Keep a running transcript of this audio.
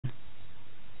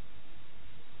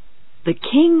The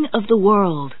King of the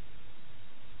World.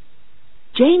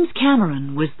 James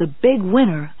Cameron was the big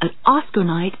winner at Oscar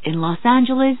night in Los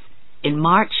Angeles in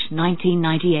March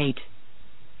 1998.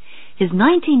 His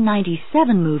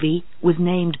 1997 movie was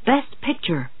named Best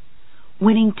Picture,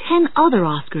 winning 10 other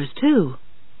Oscars too.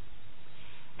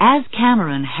 As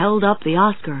Cameron held up the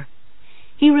Oscar,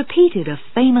 he repeated a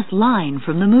famous line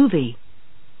from the movie,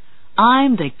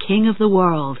 "I'm the king of the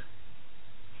world."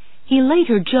 He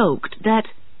later joked that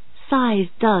size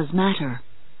does matter.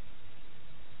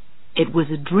 It was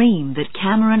a dream that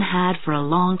Cameron had for a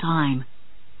long time.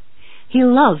 He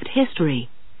loved history,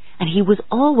 and he was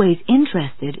always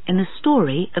interested in the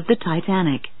story of the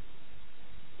Titanic.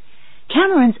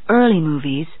 Cameron's early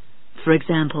movies, for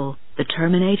example, The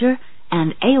Terminator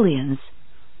and Aliens,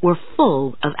 were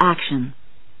full of action.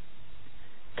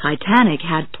 Titanic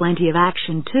had plenty of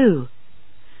action too,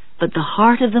 but the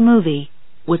heart of the movie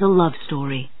was a love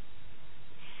story.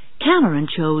 Cameron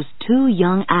chose 2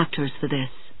 young actors for this.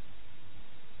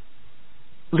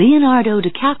 Leonardo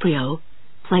DiCaprio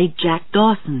played Jack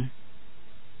Dawson.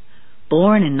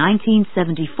 Born in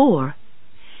 1974,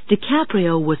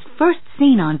 DiCaprio was first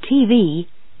seen on TV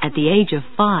at the age of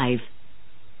 5.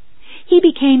 He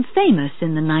became famous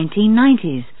in the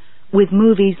 1990s with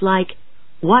movies like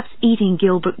What's Eating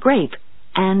Gilbert Grape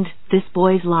and This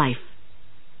Boy's Life.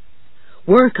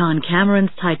 Work on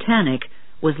Cameron's Titanic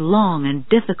was long and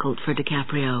difficult for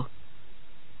DiCaprio.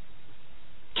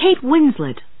 Kate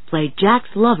Winslet played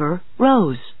Jack's lover,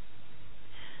 Rose.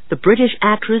 The British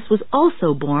actress was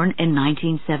also born in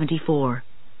 1974.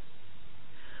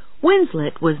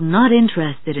 Winslet was not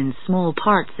interested in small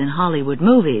parts in Hollywood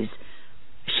movies.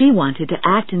 She wanted to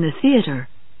act in the theater.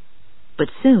 But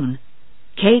soon,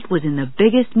 Kate was in the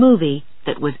biggest movie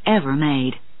that was ever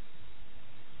made.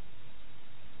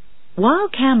 While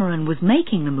Cameron was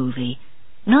making the movie,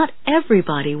 not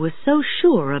everybody was so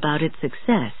sure about its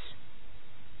success.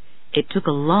 It took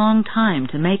a long time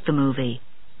to make the movie.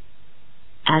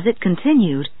 As it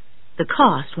continued, the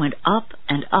cost went up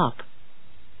and up.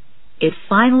 It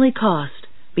finally cost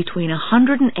between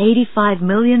 $185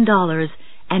 million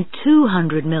and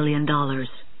 $200 million.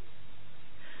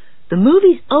 The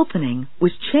movie's opening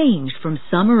was changed from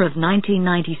summer of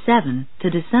 1997 to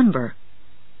December.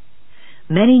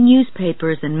 Many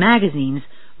newspapers and magazines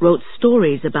wrote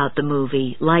stories about the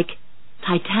movie, like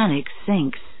Titanic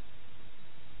sinks.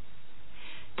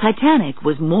 Titanic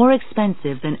was more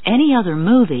expensive than any other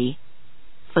movie.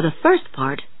 For the first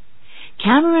part,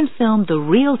 Cameron filmed the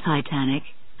real Titanic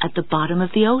at the bottom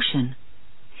of the ocean.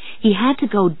 He had to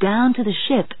go down to the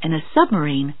ship in a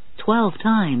submarine 12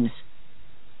 times.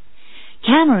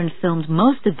 Cameron filmed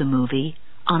most of the movie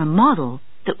on a model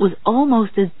that was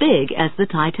almost as big as the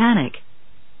Titanic.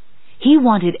 He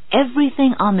wanted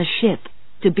everything on the ship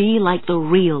to be like the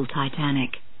real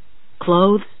Titanic.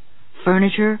 Clothes,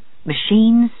 furniture,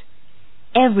 machines,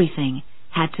 everything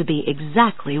had to be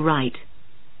exactly right.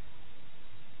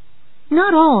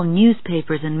 Not all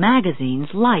newspapers and magazines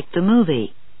liked the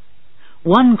movie.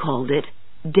 One called it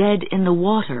Dead in the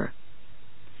Water,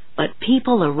 but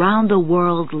people around the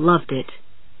world loved it.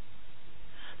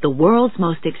 The world's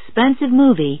most expensive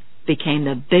movie became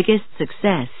the biggest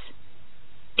success.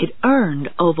 It earned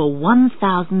over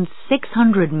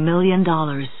 $1,600 million.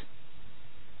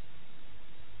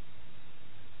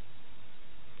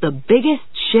 The biggest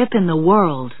ship in the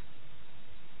world.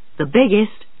 The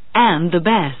biggest and the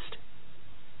best.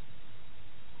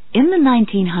 In the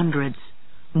 1900s,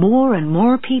 more and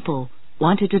more people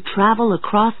wanted to travel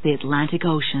across the Atlantic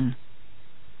Ocean.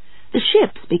 The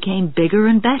ships became bigger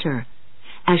and better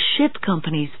as ship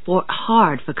companies fought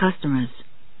hard for customers.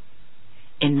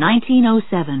 In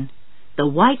 1907, the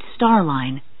White Star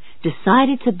Line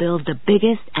decided to build the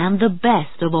biggest and the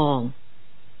best of all.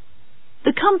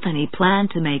 The company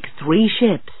planned to make 3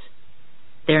 ships.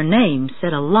 Their names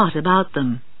said a lot about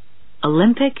them: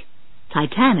 Olympic,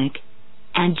 Titanic,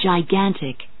 and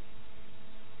Gigantic.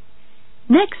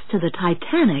 Next to the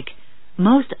Titanic,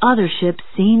 most other ships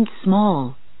seemed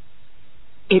small.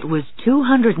 It was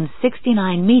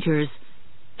 269 meters,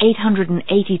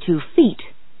 882 feet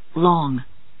long.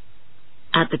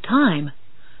 At the time,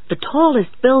 the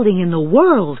tallest building in the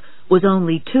world was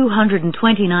only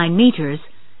 229 meters,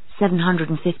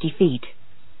 750 feet.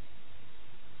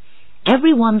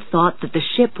 Everyone thought that the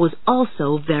ship was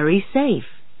also very safe.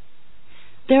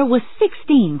 There were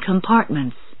 16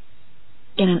 compartments.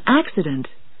 In an accident,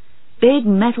 big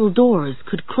metal doors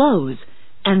could close,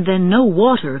 and then no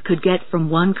water could get from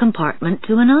one compartment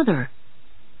to another.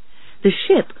 The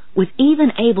ship was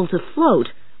even able to float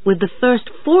with the first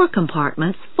 4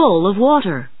 compartments full of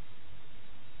water.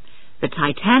 the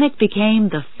Titanic became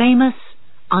the famous,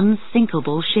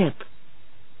 unsinkable ship.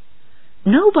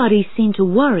 Nobody seemed to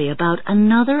worry about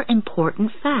another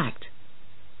important fact.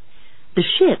 The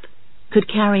ship could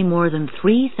carry more than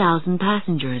 3,000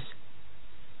 passengers,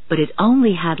 but it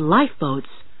only had lifeboats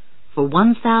for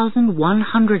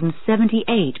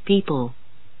 1,178 people.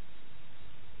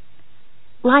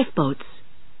 Lifeboats.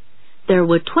 There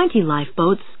were 20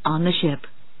 lifeboats on the ship.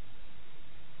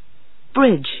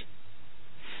 Bridge.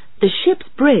 The ship's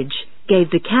bridge gave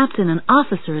the captain and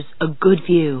officers a good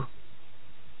view.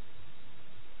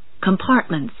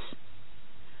 Compartments.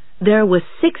 There were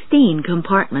 16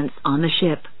 compartments on the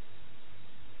ship.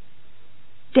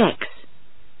 Decks.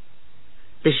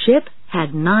 The ship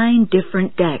had 9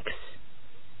 different decks.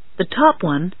 The top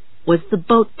one was the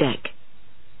boat deck.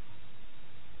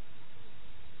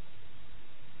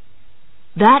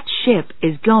 That ship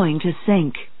is going to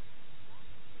sink.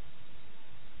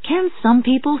 Can some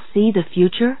people see the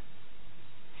future?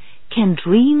 Can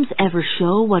dreams ever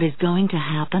show what is going to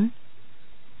happen?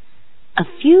 A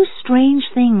few strange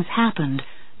things happened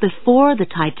before the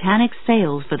Titanic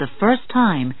sailed for the first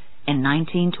time in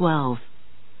 1912.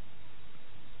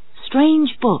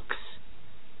 Strange books.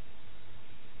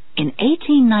 In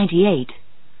 1898,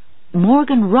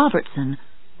 Morgan Robertson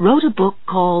wrote a book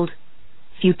called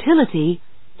Futility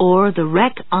or the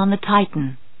Wreck on the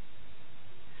Titan.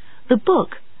 The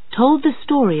book told the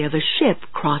story of a ship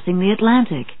crossing the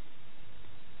Atlantic.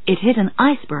 It hit an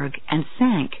iceberg and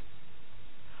sank.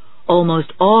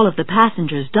 Almost all of the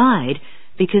passengers died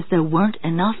because there weren't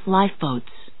enough lifeboats.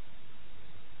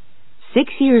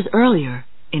 6 years earlier,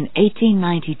 in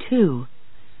 1892,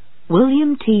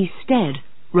 William T. Stead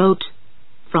wrote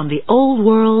From the Old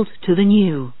World to the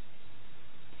New.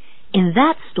 In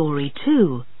that story,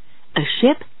 too, a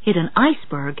ship hit an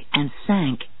iceberg and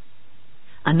sank.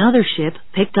 Another ship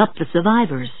picked up the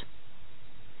survivors.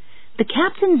 The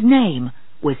captain's name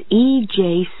was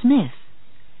E.J. Smith,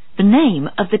 the name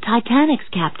of the Titanic's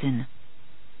captain.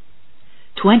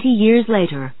 20 years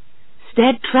later,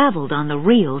 Stead traveled on the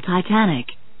real Titanic.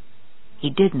 He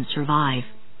didn't survive.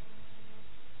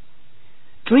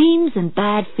 Dreams and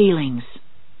bad feelings.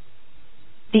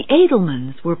 The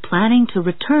Edelmans were planning to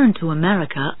return to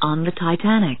America on the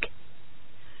Titanic.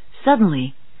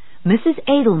 Suddenly, Mrs.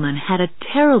 Edelman had a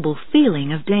terrible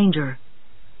feeling of danger.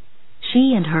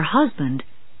 She and her husband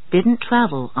didn't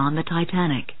travel on the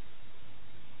Titanic.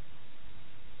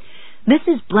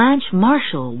 Mrs. Blanche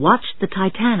Marshall watched the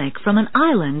Titanic from an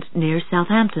island near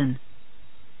Southampton.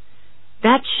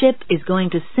 That ship is going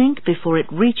to sink before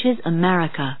it reaches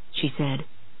America, she said.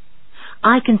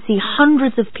 I can see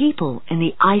hundreds of people in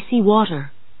the icy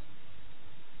water.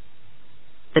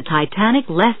 The Titanic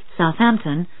left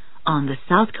Southampton on the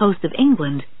south coast of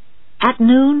England at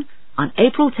noon on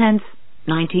April 10th,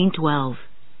 1912.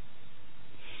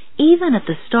 Even at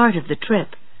the start of the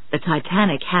trip, the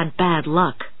Titanic had bad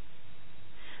luck.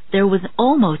 There was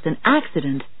almost an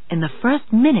accident in the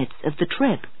first minutes of the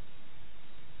trip.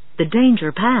 The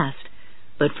danger passed,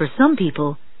 but for some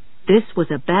people, this was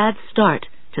a bad start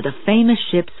to the famous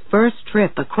ship's first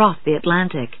trip across the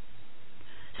Atlantic.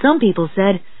 Some people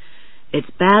said, "It's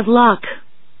bad luck."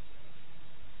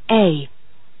 A.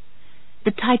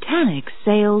 The Titanic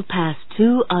sailed past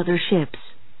 2 other ships,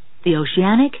 the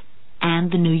Oceanic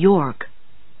and the New York.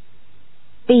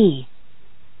 B.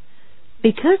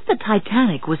 Because the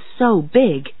Titanic was so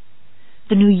big,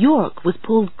 the New York was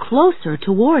pulled closer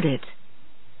toward it.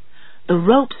 The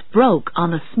ropes broke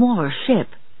on the smaller ship.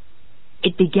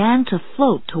 It began to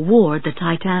float toward the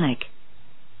Titanic.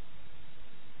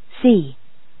 C.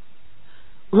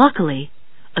 Luckily,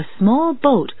 a small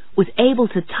boat was able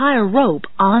to tie a rope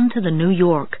onto the New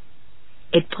York.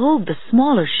 It pulled the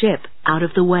smaller ship out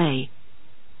of the way.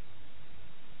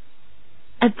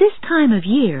 At this time of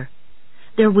year,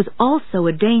 there was also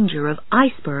a danger of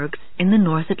icebergs in the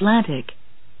North Atlantic.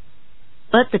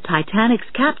 But the Titanic's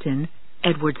captain,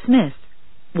 Edward Smith,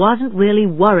 wasn't really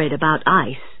worried about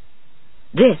ice.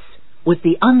 This was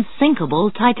the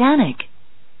unsinkable Titanic.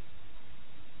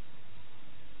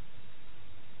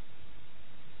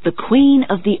 The Queen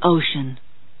of the Ocean.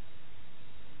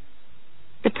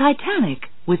 The Titanic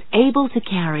was able to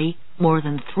carry more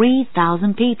than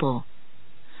 3,000 people,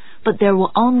 but there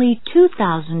were only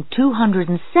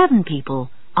 2,207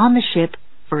 people on the ship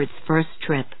for its first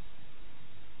trip.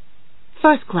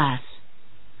 First class,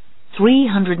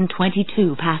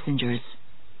 322 passengers.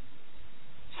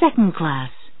 Second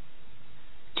class,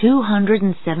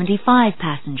 275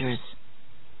 passengers.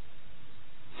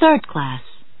 Third class,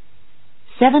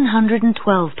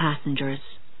 712 passengers.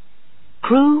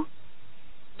 Crew,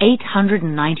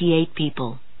 898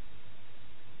 people.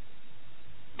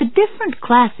 different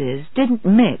classes didn't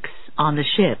mix on the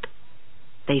ship.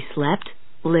 They slept,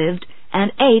 lived,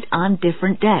 and ate on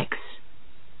different decks.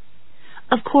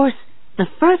 Of course, the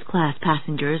first-class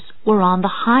passengers were on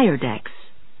the higher decks.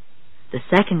 The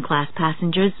second-class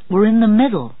passengers were in the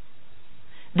middle.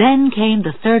 Then came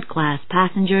the third-class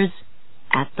passengers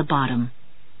at the bottom.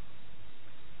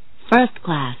 First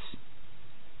class.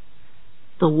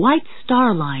 The White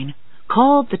Star Line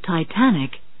called the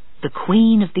Titanic the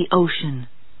Queen of the Ocean.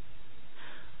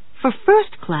 For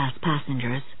first-class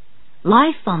passengers,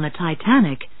 life on the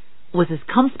Titanic was as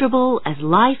comfortable as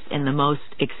life in the most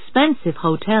expensive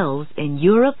hotels in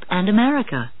Europe and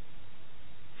America.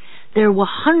 There were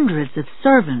hundreds of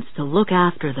servants to look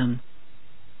after them.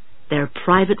 Their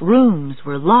private rooms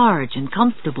were large and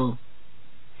comfortable.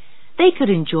 They could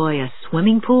enjoy a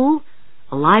swimming pool,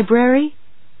 a library,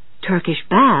 Turkish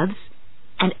baths,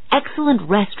 and excellent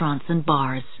restaurants and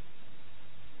bars.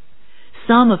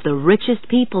 Some of the richest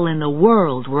people in the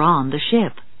world were on the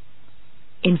ship.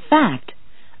 In fact,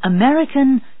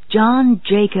 American John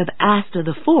Jacob Astor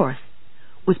IV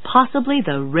was possibly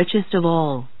the richest of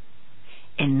all.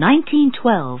 In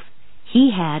 1912,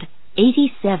 he had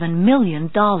 $87 million.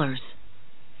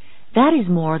 That is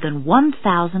more than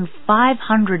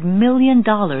 $1,500 million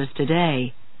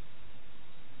today.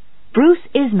 Bruce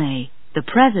Ismay, the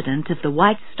president of the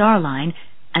White Star Line,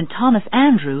 and Thomas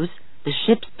Andrews, the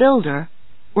ship's builder,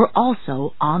 were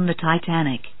also on the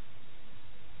Titanic.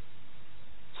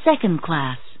 Second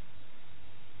class.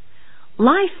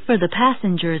 Life for the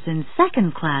passengers in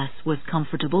second class was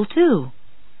comfortable too.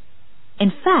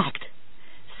 In fact,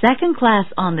 second class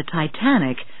on the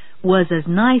Titanic was as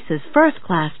nice as first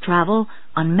class travel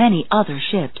on many other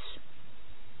ships.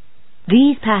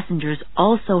 These passengers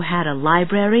also had a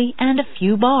library and a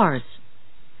few bars.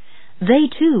 They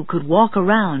too could walk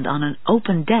around on an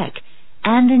open deck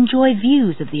and enjoy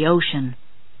views of the ocean.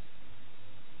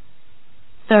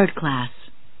 Third class.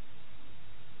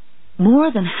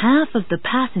 More than half of the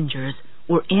passengers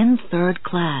were in third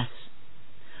class.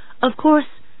 Of course,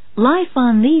 life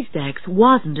on these decks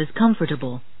wasn't as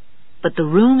comfortable, but the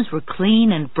rooms were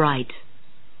clean and bright.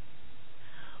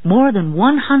 More than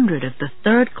 100 of the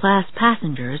third-class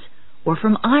passengers were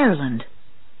from Ireland.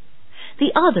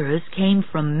 The others came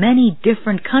from many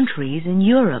different countries in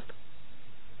Europe.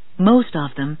 Most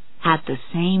of them had the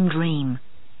same dream.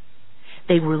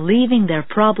 They were leaving their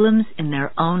problems in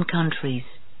their own countries.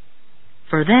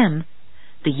 For them,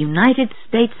 the United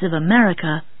States of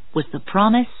America was the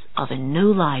promise of a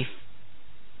new life.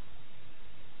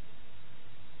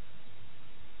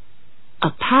 A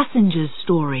Passenger's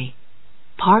Story,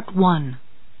 Part 1.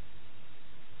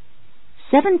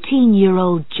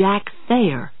 17-year-old Jack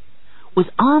Thayer was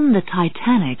on the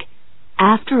Titanic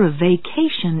after a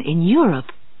vacation in Europe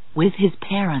with his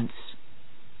parents.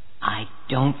 I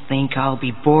don't think I'll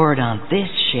be bored on this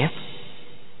ship.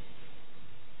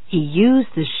 He used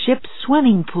the ship's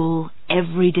swimming pool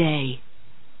every day.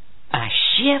 A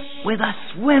ship with a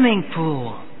swimming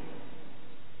pool.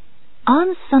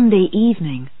 On Sunday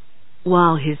evening,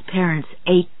 while his parents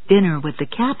ate dinner with the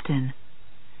captain,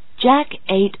 Jack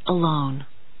ate alone.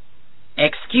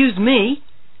 Excuse me,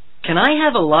 can I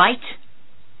have a light?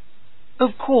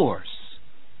 Of course.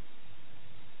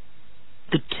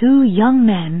 The two young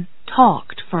men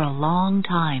talked for a long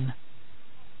time.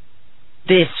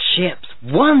 This ship's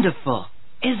wonderful,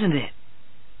 isn't it?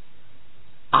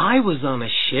 I was on a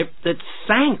ship that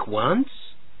sank once.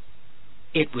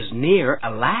 It was near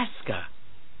Alaska.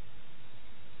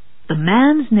 The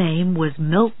man's name was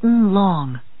Milton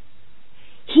Long.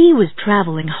 He was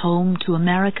traveling home to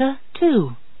America,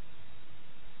 too.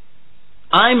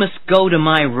 I must go to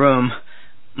my room.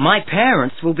 My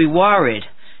parents will be worried.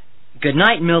 Good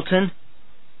night, Milton.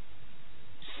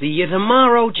 See you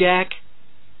tomorrow, Jack.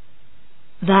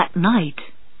 That night...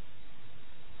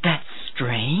 That's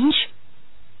strange.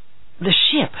 The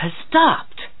ship has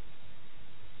stopped.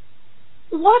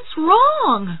 What's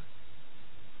wrong?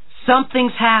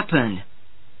 Something's happened.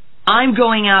 I'm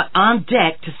going out on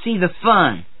deck to see the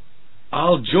fun.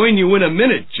 I'll join you in a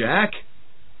minute, Jack.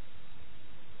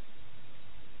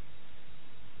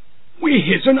 We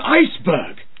hit an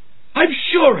iceberg. I'm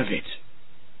sure of it.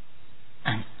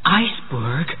 An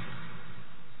iceberg?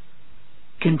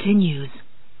 Continues.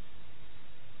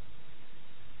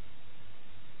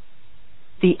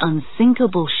 The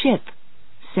unsinkable ship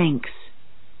sinks.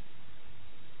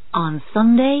 On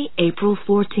Sunday, April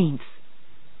 14th,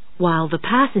 while the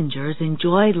passengers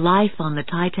enjoyed life on the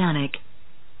Titanic,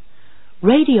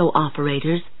 radio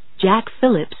operators Jack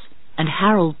Phillips and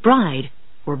Harold Bride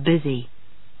were busy.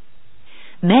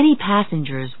 Many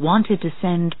passengers wanted to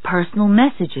send personal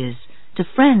messages to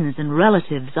friends and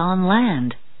relatives on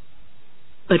land.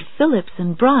 But Phillips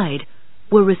and Bride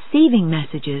were receiving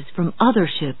messages from other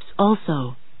ships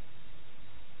also.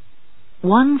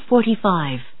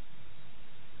 1:45.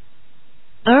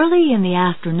 Early in the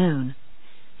afternoon,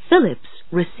 Phillips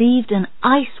received an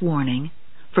ice warning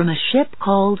from a ship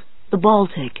called the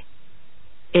Baltic.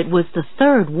 It was the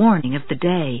third warning of the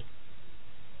day.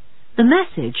 The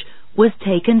message was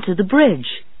taken to the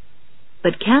bridge,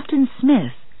 but Captain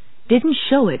Smith didn't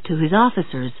show it to his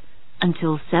officers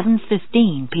until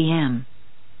 7:15 p.m.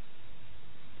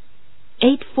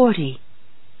 8:40.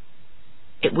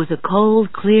 It was a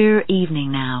cold, clear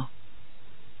evening now.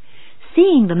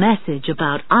 Seeing the message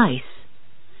about ice,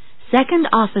 Second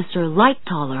Officer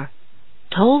Lightoller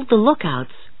told the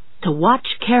lookouts to watch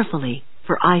carefully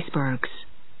for icebergs.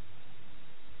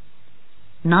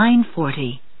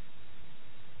 9:40.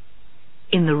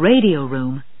 In the radio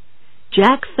room,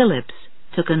 Jack Phillips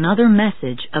took another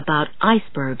message about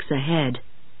icebergs ahead.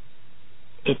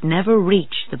 It never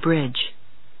reached the bridge.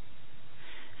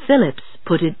 Phillips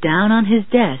put it down on his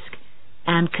desk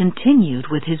and continued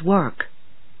with his work.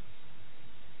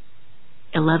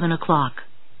 11 o'clock.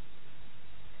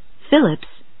 Phillips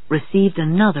received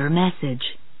another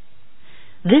message.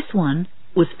 This one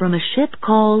was from a ship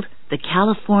called the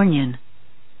Californian.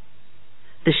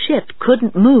 The ship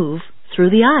couldn't move through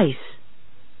the ice.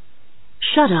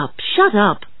 "Shut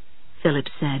up,"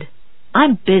 Phillips said.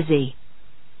 "I'm busy."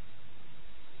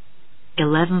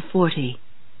 11:40.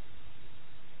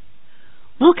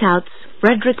 Lookouts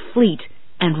Frederick Fleet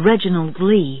and Reginald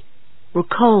Lee were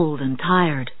cold and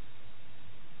tired.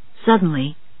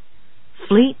 Suddenly,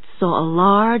 Fleet saw a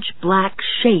large black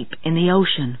shape in the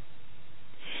ocean.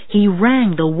 He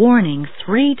rang the warning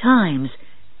 3 times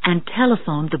and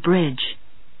telephoned the bridge.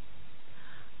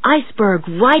 "Iceberg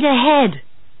right ahead,"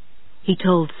 he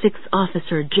told Sixth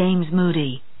Officer James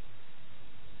Moody.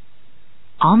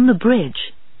 On the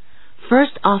bridge,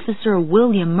 First Officer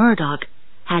William Murdoch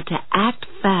had to act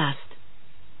fast.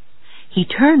 He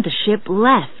turned the ship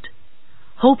left,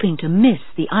 hoping to miss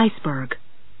the iceberg.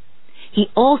 He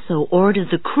also ordered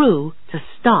the crew to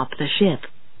stop the ship.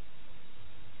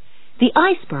 The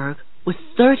iceberg was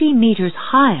 30 meters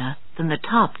higher than the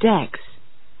top decks.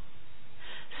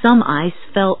 Some ice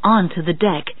fell onto the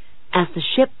deck as the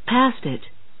ship passed it,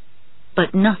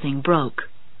 but nothing broke.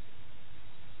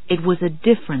 It was a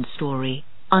different story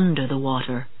under the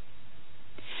water.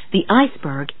 The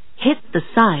iceberg hit the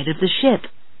side of the ship,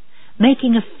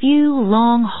 making a few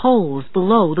long holes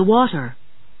below the water.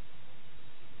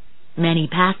 Many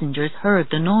passengers heard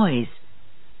the noise,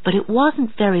 but it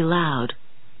wasn't very loud.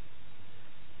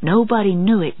 Nobody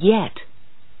knew it yet,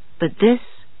 but this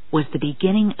was the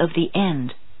beginning of the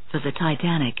end for the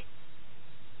Titanic.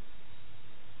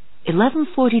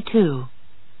 11:42.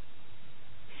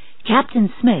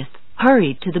 Captain Smith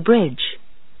hurried to the bridge.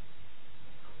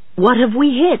 "What have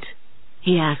we hit?"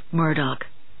 he asked Murdoch.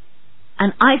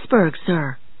 "An iceberg,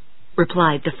 sir,"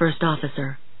 replied the first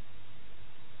officer.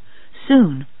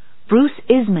 Soon, Bruce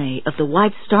Ismay of the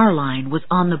White Star Line was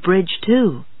on the bridge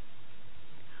too.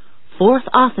 Fourth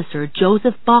Officer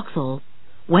Joseph Boxall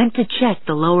went to check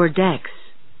the lower decks.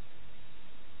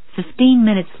 15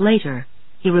 minutes later,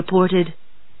 he reported,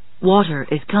 "Water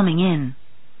is coming in."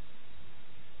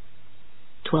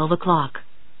 12 o'clock.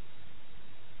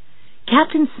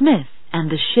 Captain Smith and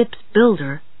the ship's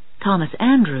builder, Thomas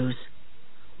Andrews,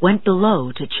 went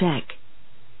below to check.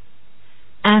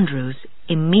 Andrews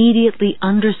immediately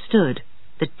understood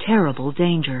the terrible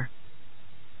danger.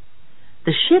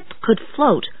 The ship could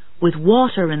float with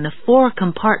water in the 4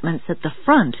 compartments at the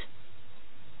front,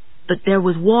 but there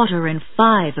was water in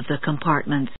 5 of the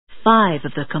compartments.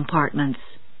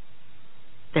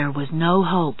 There was no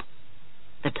hope.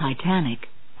 The Titanic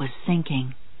was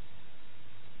sinking.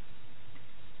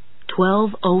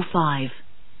 12:05.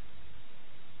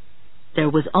 There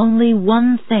was only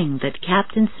one thing that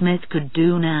Captain Smith could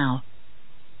do now.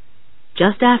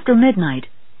 Just after midnight,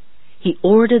 he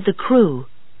ordered the crew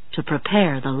to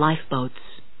prepare the lifeboats.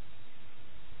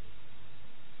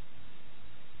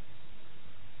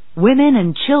 Women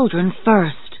and children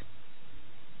first.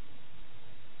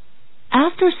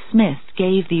 After Smith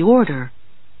gave the order,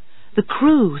 the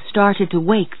crew started to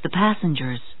wake the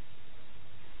passengers.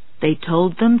 They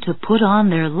told them to put on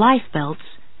their life belts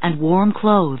and warm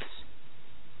clothes.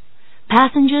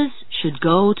 Passengers should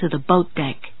go to the boat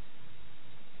deck.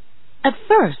 At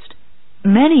first,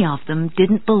 many of them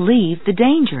didn't believe the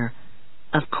danger.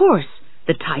 Of course,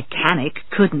 the Titanic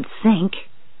couldn't sink.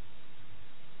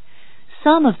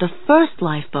 Some of the first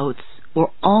lifeboats were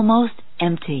almost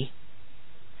empty.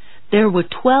 There were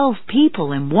 12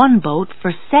 people in one boat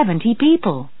for 70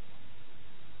 people.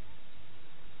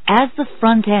 As the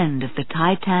front end of the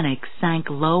Titanic sank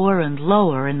lower and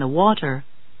lower in the water,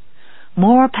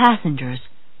 more passengers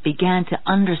began to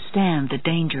understand the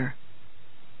danger.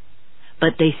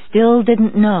 But they still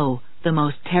didn't know the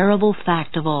most terrible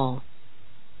fact of all.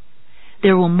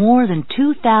 There were more than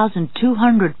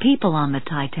 2,200 people on the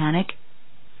Titanic,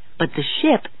 but the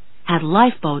ship had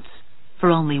lifeboats for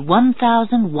only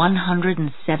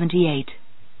 1,178.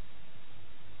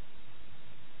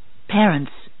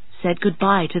 Parents said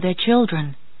goodbye to their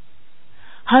children.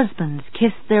 Husbands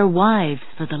kissed their wives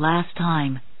for the last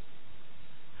time.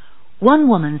 One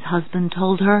woman's husband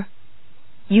told her,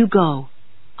 "You go,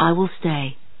 I will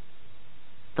stay."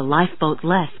 The lifeboat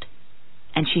left,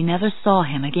 and she never saw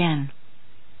him again.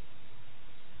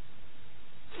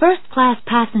 First-class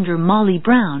passenger Molly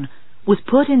Brown was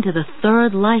put into the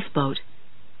third lifeboat,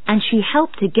 and she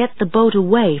helped to get the boat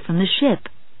away from the ship.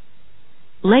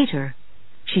 Later,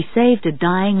 she saved a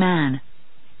dying man,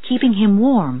 keeping him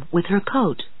warm with her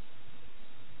coat.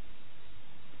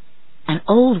 An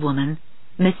old woman,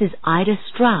 Mrs. Ida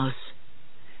Strauss,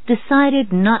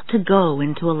 decided not to go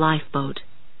into a lifeboat.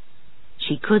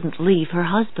 She couldn't leave her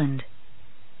husband.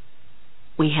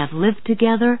 "We have lived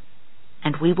together,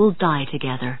 and we will die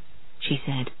together," she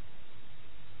said.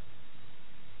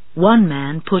 One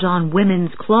man put on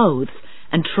women's clothes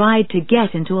and tried to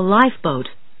get into a lifeboat.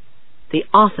 The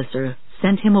officer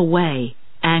sent him away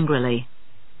angrily.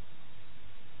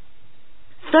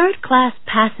 Third-class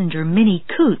passenger Minnie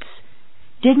Coots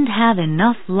didn't have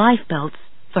enough lifebelts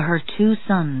for her 2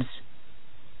 sons.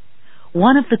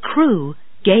 One of the crew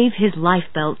gave his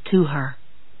lifebelt to her.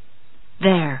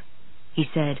 "There," he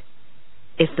said,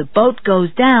 "if the boat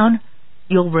goes down,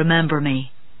 you'll remember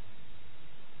me."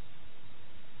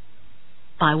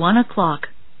 By 1 o'clock,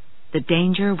 the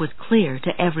danger was clear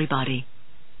to everybody.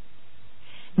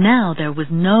 Now there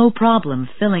was no problem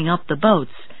filling up the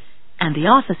boats, and the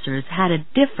officers had a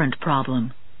different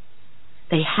problem.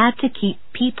 They had to keep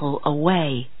people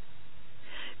away.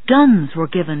 Guns were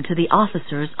given to the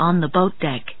officers on the boat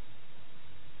deck.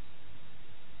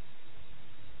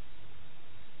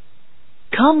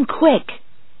 "Come quick!"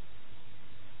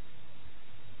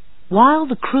 While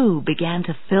the crew began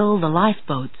to fill the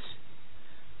lifeboats,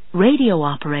 radio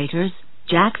operators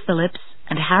Jack Phillips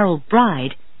and Harold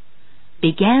Bride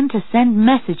began to send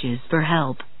messages for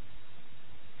help.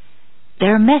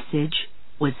 Their message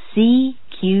was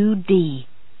CQD.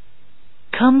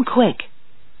 Come quick,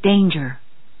 danger.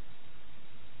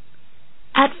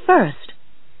 At first,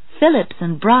 Phillips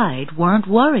and Bride weren't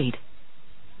worried.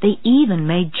 They even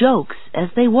made jokes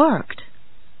as they worked.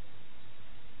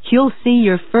 "You'll see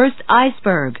your first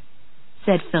iceberg,"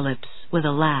 said Phillips with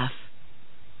a laugh.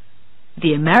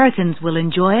 "The Americans will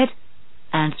enjoy it,"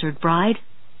 answered Bride.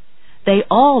 "They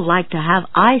all like to have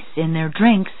ice in their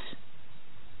drinks."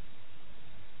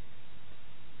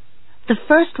 The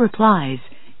first replies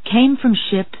came from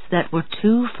ships that were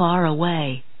too far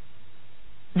away.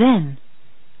 Then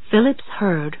Phillips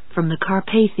heard from the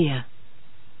Carpathia.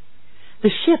 The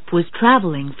ship was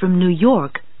traveling from New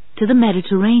York to the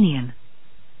Mediterranean.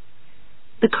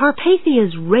 The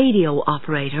Carpathia's radio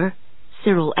operator,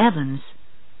 Cyril Evans,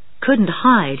 couldn't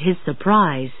hide his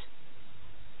surprise.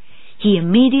 He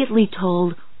immediately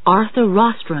told Arthur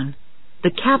Rostron, the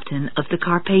captain of the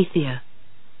Carpathia.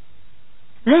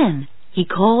 Then he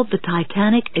called the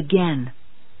Titanic again.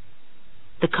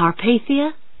 The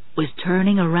Carpathia was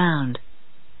turning around.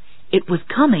 It was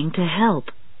coming to help.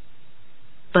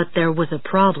 But there was a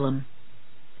problem.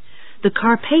 The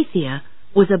Carpathia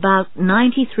was about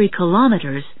 93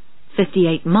 kilometers,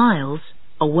 58 miles,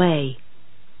 away.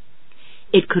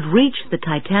 It could reach the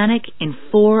Titanic in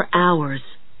 4 hours.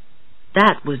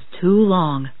 That was too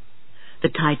long. The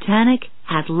Titanic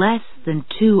had less than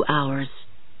 2 hours.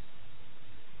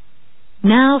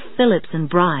 Now Phillips and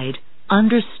Bride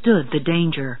understood the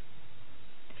danger.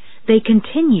 They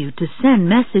continued to send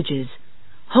messages,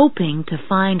 hoping to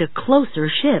find a closer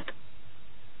ship.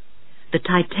 The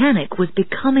Titanic was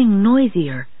becoming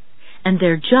noisier, and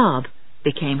their job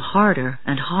became harder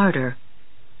and harder.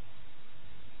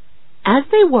 As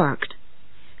they worked,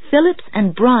 Phillips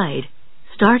and Bride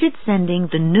started sending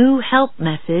the new help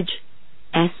message,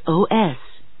 SOS.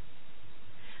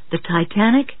 The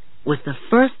Titanic was the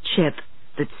first ship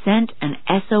that sent an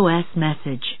SOS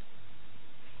message.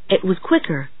 It was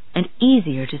quicker and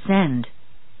easier to send.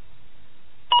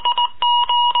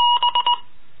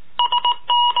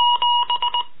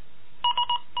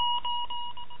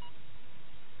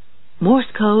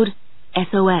 Morse code,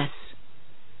 SOS.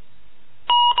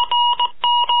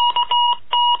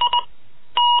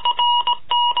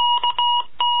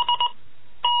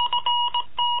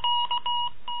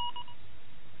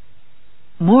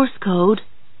 Morse code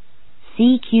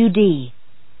CQD.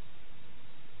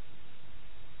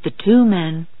 The two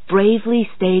men bravely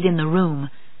stayed in the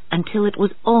room until it was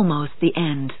almost the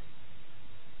end.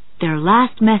 Their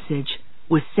last message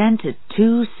was sent at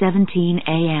 2:17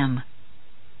 a.m.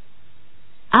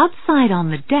 Outside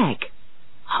on the deck,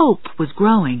 hope was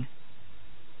growing.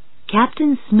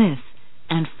 Captain Smith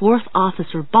and Fourth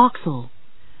Officer Boxall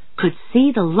could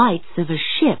see the lights of a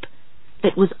ship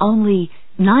that was only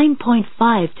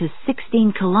 9.5 to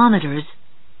 16 kilometers,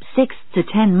 6 to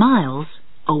 10 miles,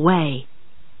 away.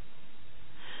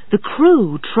 The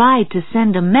crew tried to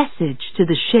send a message to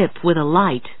the ship with a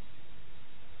light.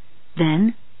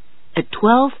 Then, at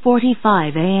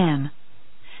 12:45 a.m.,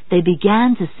 they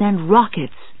began to send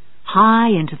rockets high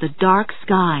into the dark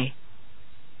sky.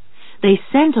 They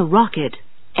sent a rocket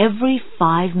every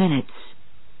 5 minutes.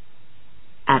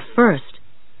 At first,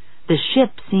 the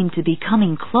ship seemed to be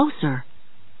coming closer,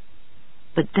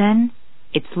 but then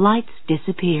its lights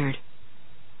disappeared.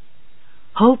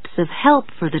 Hopes of help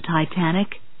for the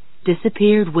Titanic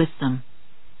disappeared with them.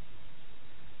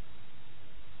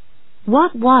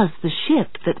 What was the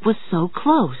ship that was so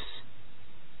close?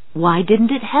 Why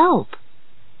didn't it help?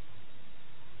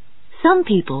 Some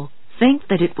people think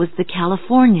that it was the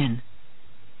Californian.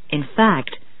 In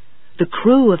fact, the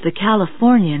crew of the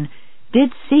Californian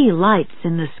did see lights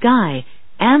in the sky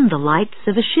and the lights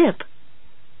of a ship.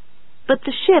 But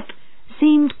the ship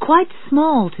seemed quite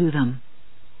small to them.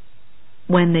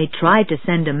 When they tried to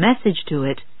send a message to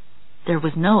it, there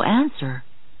was no answer.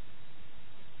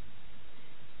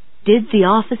 Did the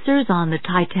officers on the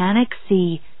Titanic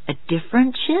see a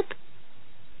different ship?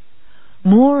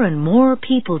 More and more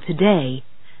people today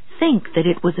think that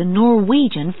it was a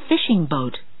Norwegian fishing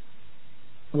boat.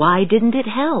 Why didn't it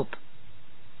help?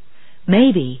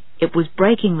 Maybe it was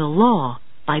breaking the law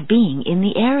by being in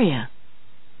the area.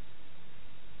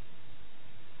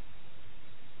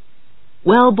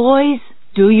 Well, boys,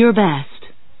 do your best.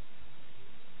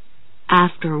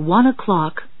 After 1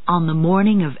 o'clock on the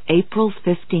morning of April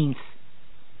 15th,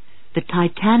 the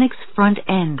Titanic's front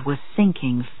end was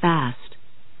sinking fast.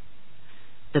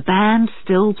 The band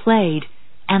still played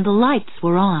and the lights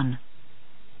were on,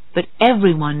 but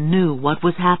everyone knew what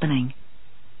was happening,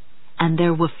 and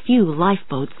there were few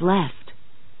lifeboats left.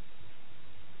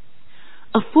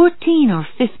 A 14 or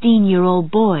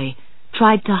 15-year-old boy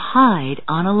tried to hide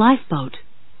on a lifeboat.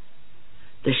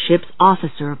 The ship's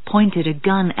officer pointed a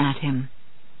gun at him.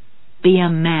 "Be a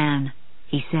man,"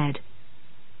 he said.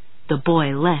 The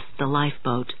boy left the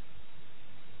lifeboat.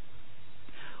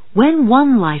 When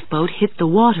one lifeboat hit the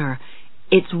water,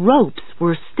 its ropes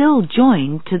were still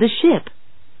joined to the ship.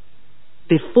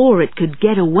 Before it could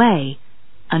get away,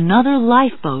 another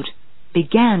lifeboat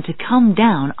began to come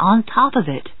down on top of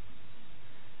it.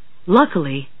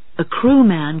 Luckily, a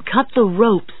crewman cut the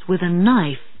ropes with a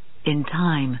knife in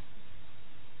time.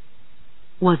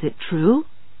 Was it true?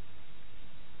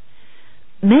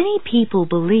 Many people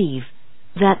believe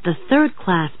that the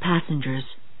third-class passengers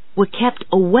were kept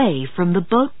away from the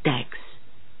boat decks.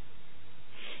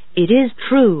 It is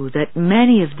true that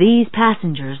many of these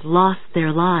passengers lost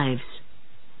their lives.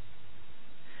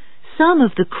 Some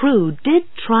of the crew did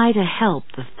try to help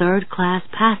the third-class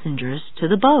passengers to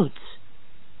the boats.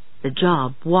 The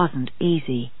job wasn't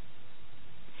easy.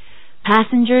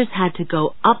 Passengers had to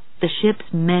go up the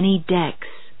ship's many decks.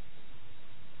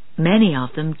 Many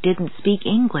of them didn't speak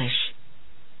English.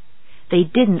 They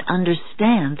didn't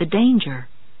understand the danger.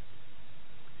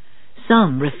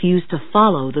 Some refused to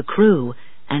follow the crew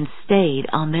and stayed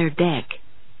on their deck.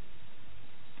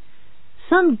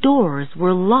 Some doors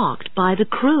were locked by the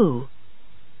crew.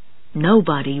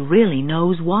 Nobody really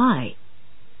knows why.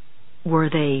 Were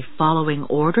they following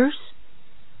orders?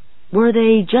 Were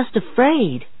they just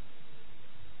afraid?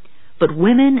 But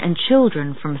women and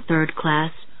children from third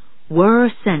class were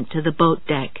sent to the boat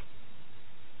deck.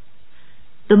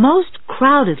 The most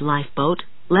crowded lifeboat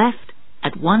left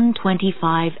at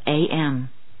 1:25 a.m.,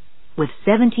 with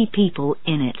 70 people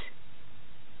in it.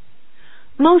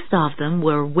 Most of them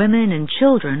were women and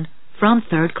children from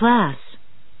third class.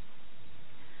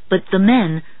 But the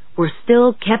men were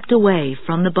still kept away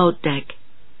from the boat deck.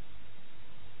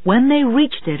 When they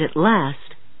reached it at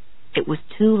last, it was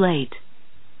too late.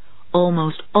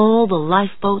 Almost all the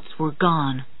lifeboats were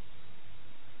gone.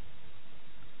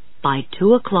 By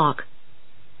 2 o'clock,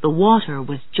 the water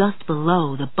was just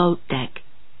below the boat deck.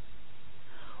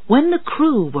 When the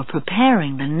crew were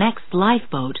preparing the next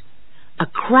lifeboat, a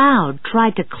crowd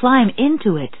tried to climb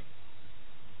into it.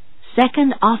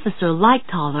 Second Officer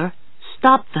Lightoller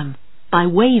stopped them by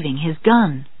waving his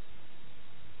gun.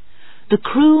 The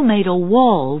crew made a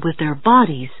wall with their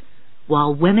bodies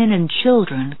while women and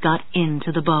children got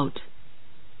into the boat.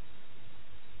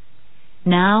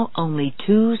 Now only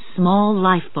 2 small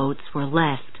lifeboats were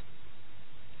left.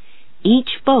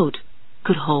 Each boat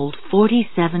could hold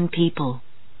 47 people.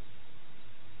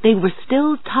 They were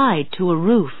still tied to a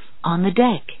roof on the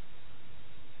deck.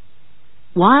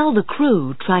 While the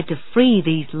crew tried to free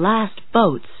these last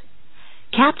boats,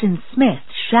 Captain Smith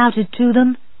shouted to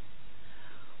them,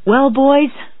 "Well,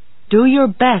 boys, do your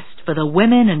best for the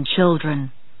women and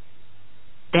children."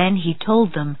 Then he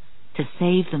told them to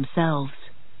save themselves.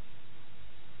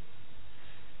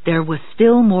 There was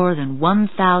still more than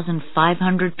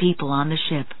 1,500 people on the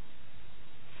ship.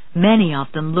 Many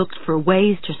of them looked for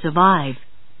ways to survive.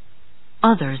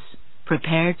 Others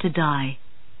prepared to die.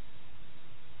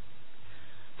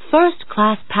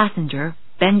 First-class passenger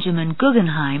Benjamin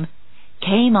Guggenheim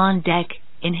came on deck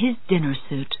in his dinner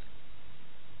suit.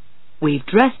 "We've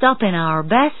dressed up in our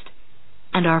best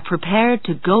and are prepared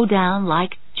to go down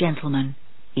like gentlemen,"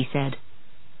 he said.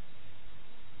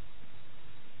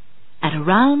 At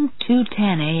around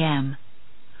 2:10 a.m.,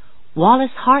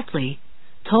 Wallace Hartley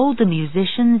told the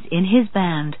musicians in his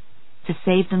band to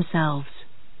save themselves.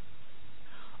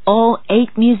 All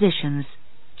 8 musicians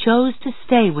chose to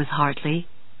stay with Hartley,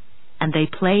 and they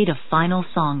played a final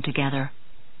song together.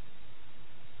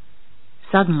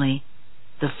 Suddenly,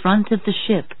 the front of the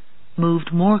ship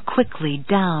moved more quickly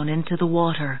down into the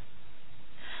water.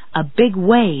 A big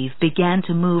wave began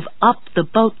to move up the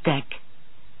boat deck.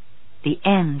 The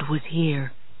end was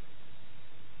here.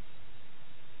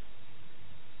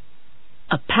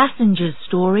 A Passenger's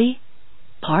Story,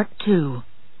 Part 2.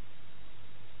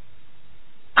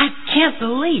 I can't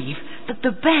believe that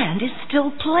the band is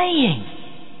still playing.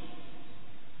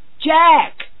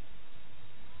 Jack!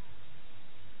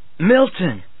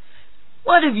 Milton,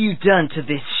 what have you done to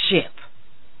this ship?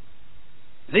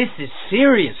 This is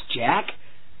serious, Jack.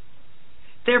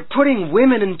 They're putting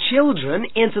women and children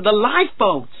into the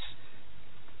lifeboats.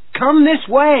 Come this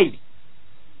way.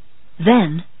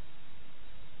 Then,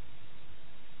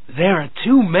 there are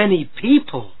too many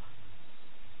people.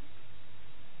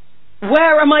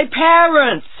 Where are my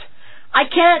parents? I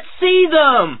can't see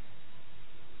them.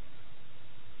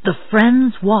 the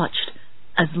friends watched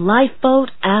as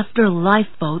lifeboat after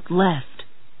lifeboat left.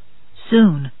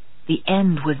 Soon, the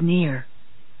end was near.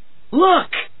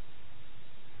 Look!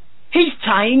 He's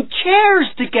tying chairs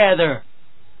together.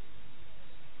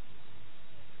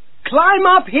 Climb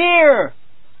up here.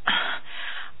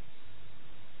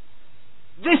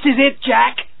 This is it,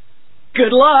 Jack.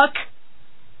 Good luck.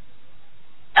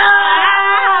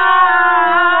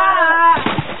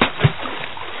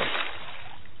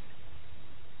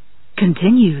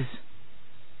 Continues.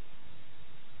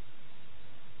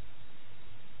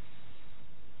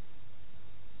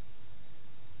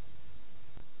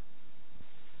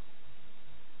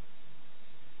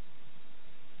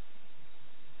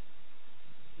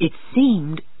 It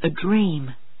seemed a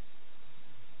dream.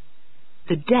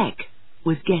 The deck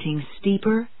was getting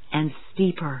steeper and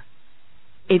steeper.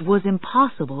 It was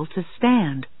impossible to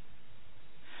stand.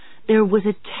 There was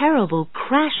a terrible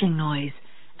crashing noise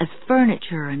as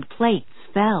furniture and plates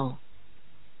fell.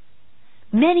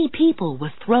 Many people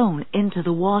were thrown into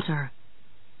the water.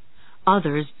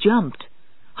 Others jumped,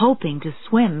 hoping to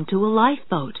swim to a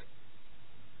lifeboat.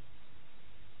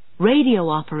 Radio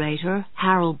operator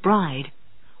Harold Bride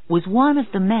was one of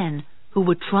the men who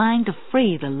were trying to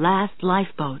free the last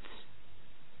lifeboats.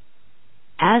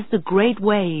 As the great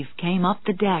wave came up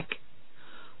the deck,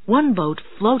 one boat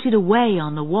floated away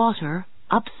on the water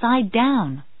upside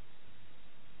down.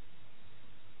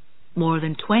 More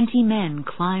than 20 men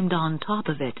climbed on top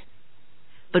of it,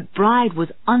 but Bride was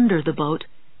under the boat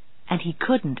and he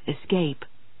couldn't escape.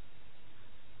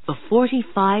 For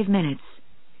 45 minutes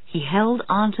he held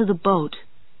onto the boat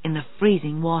in the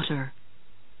freezing water.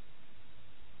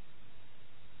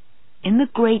 In the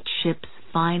great ship's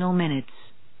final minutes,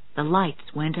 the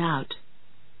lights went out.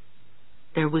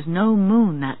 There was no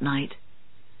moon that night,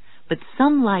 but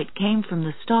some light came from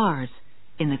the stars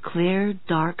in the clear,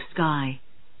 dark sky.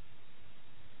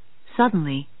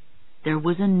 Suddenly, there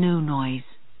was a new noise.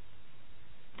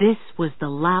 This was the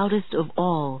loudest of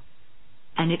all,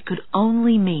 and it could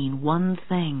only mean one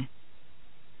thing.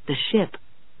 The ship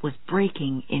was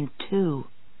breaking in two.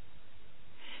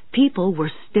 People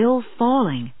were still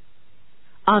falling.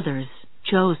 Others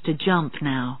chose to jump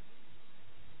now.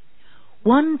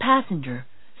 One passenger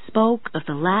spoke of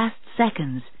the last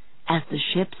seconds as the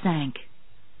ship sank.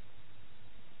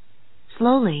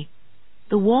 Slowly,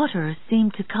 the water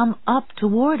seemed to come up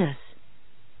toward us.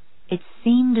 It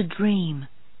seemed a dream.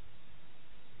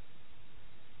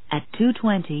 At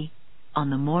 2:20, On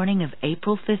the morning of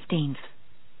April 15th,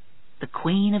 the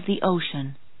Queen of the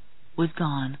Ocean was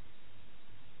gone.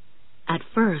 At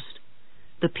first,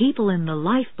 the people in the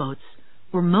lifeboats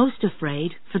were most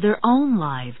afraid for their own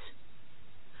lives.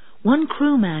 One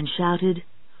crewman shouted,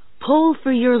 "Pull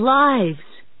for your lives!"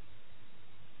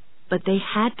 But they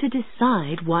had to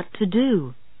decide what to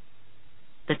do.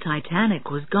 The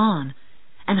Titanic was gone,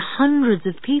 and hundreds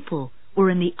of people were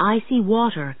in the icy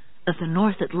water of the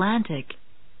North Atlantic.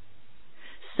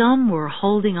 Some were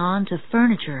holding on to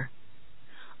furniture.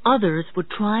 Others were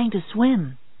trying to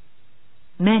swim.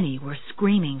 Many were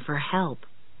screaming for help.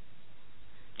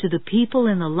 To the people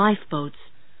in the lifeboats,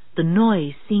 the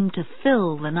noise seemed to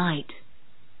fill the night.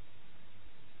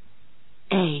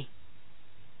 A.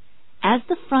 As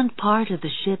the front part of the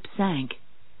ship sank,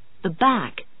 the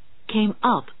back came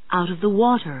up out of the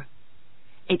water.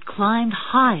 It climbed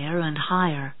higher and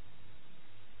higher.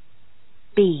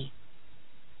 B.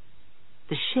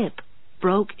 The ship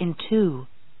broke in two.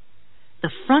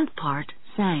 The front part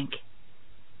sank.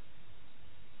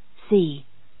 C.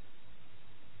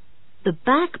 The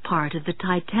back part of the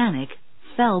Titanic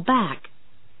fell back.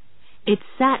 It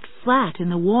sat flat in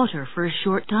the water for a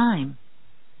short time.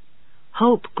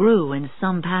 Hope grew in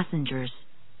some passengers.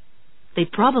 They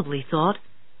probably thought,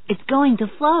 "It's going to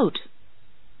float."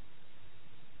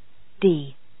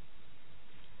 D.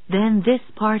 Then this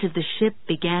part of the ship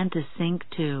began to sink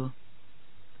too.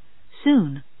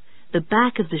 Soon, the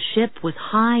back of the ship was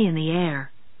high in the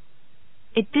air.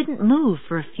 It didn't move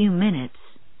for a few minutes.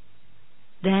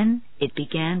 Then it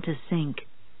began to sink,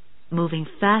 moving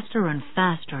faster and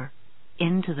faster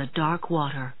into the dark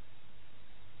water.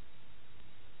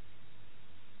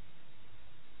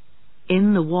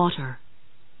 In the water.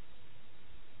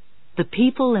 The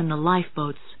people in the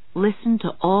lifeboats listened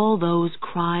to all those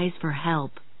cries for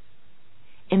help.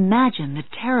 Imagine the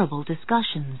terrible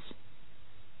discussions.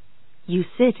 You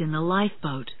sit in the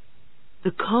lifeboat.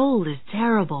 The cold is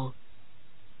terrible.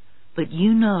 But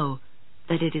you know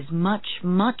that it is much,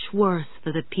 much worse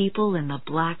for the people in the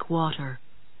black water.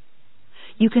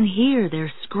 You can hear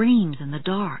their screams in the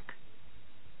dark.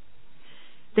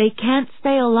 "They can't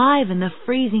stay alive in the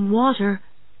freezing water,"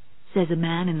 says a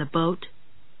man in the boat.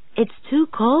 "It's too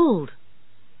cold."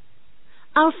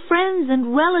 "Our friends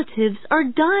and relatives are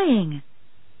dying,"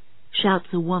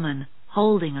 shouts a woman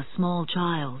holding a small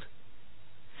child.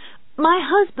 "My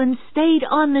husband stayed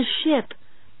on the ship.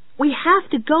 We have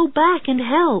to go back and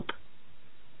help."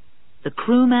 The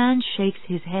crewman shakes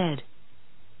his head.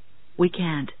 "We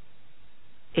can't.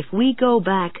 If we go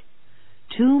back,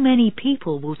 too many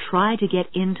people will try to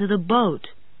get into the boat.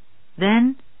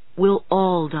 Then we'll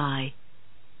all die."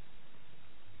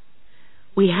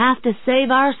 "We have to save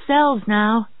ourselves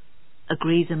now,"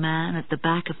 agrees a man at the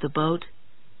back of the boat.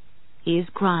 He is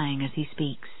crying as he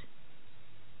speaks.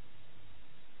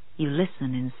 You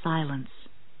listen in silence.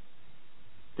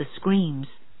 The screams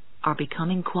are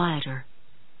becoming quieter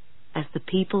as the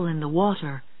people in the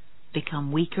water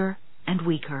become weaker and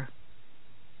weaker.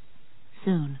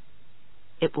 Soon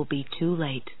it will be too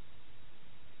late.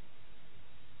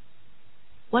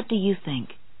 What do you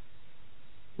think?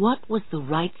 What was the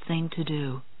right thing to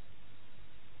do?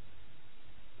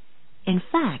 In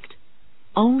fact,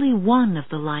 only one of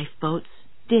the lifeboats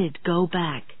did go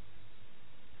back.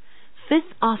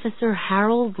 Fifth Officer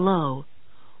Harold Lowe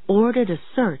ordered a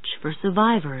search for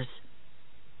survivors,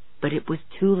 but it was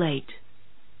too late.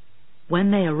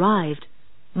 When they arrived,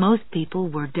 most people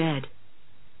were dead.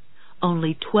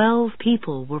 Only 12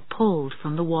 people were pulled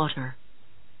from the water.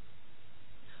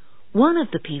 One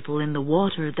of the people in the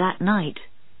water that night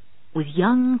was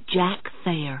young Jack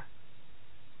Thayer.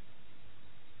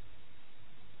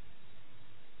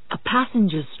 A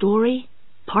Passenger's Story,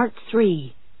 Part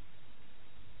 3.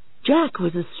 Jack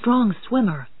was a strong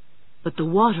swimmer, but the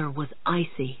water was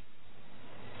icy.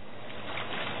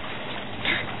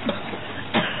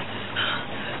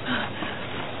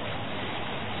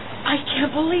 I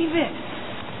can't believe it!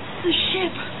 The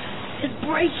ship is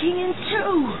breaking in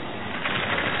two!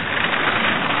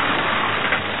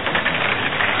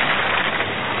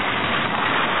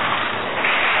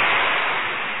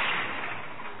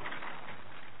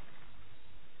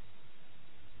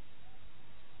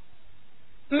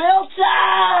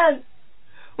 Milton!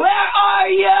 Where are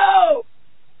you?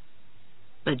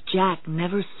 But Jack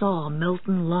never saw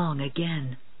Milton long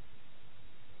again.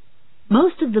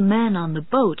 Most of the men on the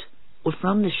boat were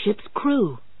from the ship's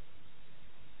crew.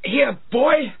 Here,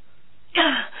 boy!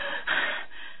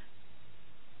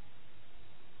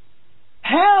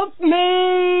 Help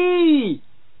me!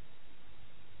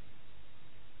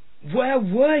 Where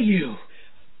were you?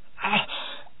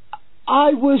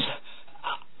 I was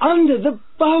under the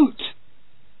boat.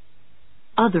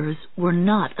 Others were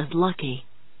not as lucky.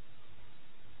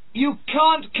 You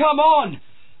can't come on.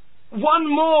 One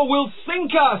more will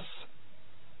sink us.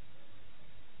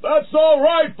 That's all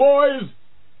right, boys.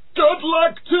 Good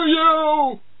luck to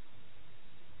you.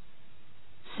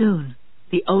 Soon,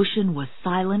 the ocean was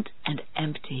silent and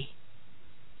empty.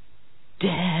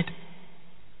 Dead.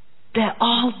 They're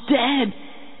all dead.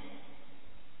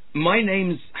 My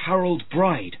name's Harold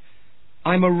Bride.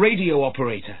 I'm a radio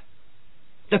operator.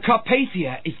 The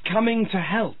Carpathia is coming to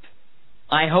help.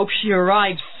 I hope she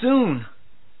arrives soon.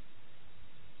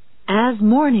 As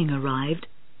morning arrived,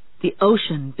 the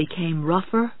ocean became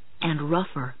rougher and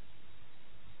rougher.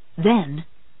 Then,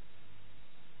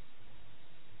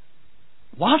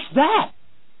 What's that?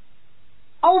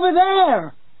 Over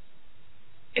there!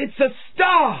 It's a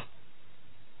star.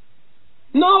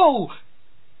 No!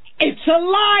 It's a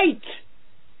light!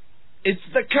 It's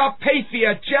the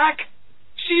Carpathia, Jack.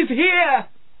 She's here.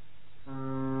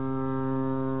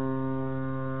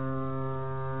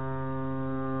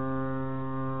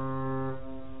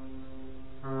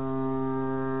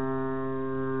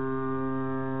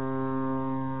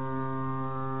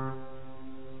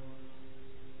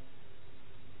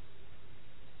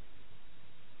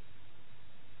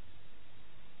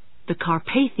 the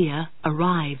Carpathia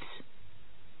arrives.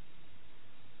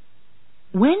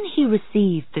 When he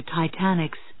received the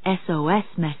Titanic's SOS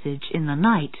message in the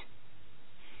night,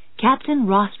 Captain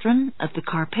Rostron of the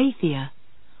Carpathia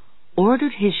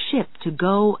ordered his ship to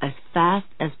go as fast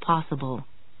as possible.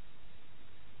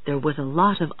 There was a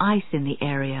lot of ice in the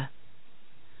area,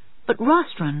 but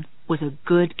Rostron was a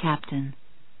good captain.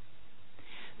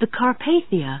 The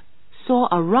Carpathia saw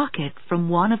a rocket from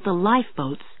one of the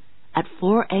lifeboats at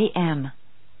 4 a.m.,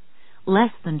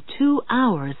 less than 2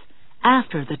 hours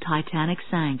after the Titanic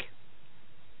sank.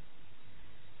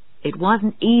 It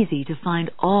wasn't easy to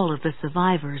find all of the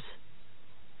survivors.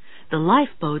 The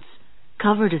lifeboats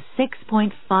covered a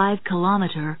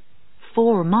 6.5-kilometer,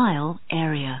 4-mile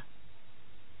area.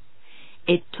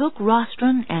 It took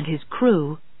Rostron and his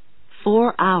crew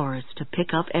 4 hours to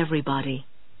pick up everybody.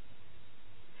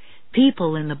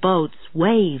 People in the boats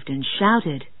waved and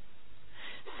shouted.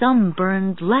 Some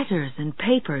burned letters and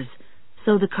papers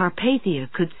so the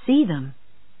Carpathia could see them.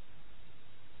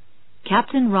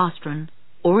 Captain Rostron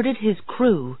ordered his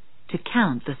crew to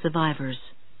count the survivors.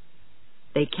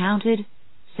 They counted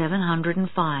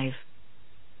 705.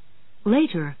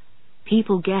 Later,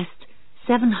 people guessed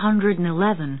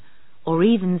 711 or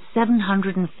even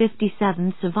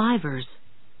 757 survivors.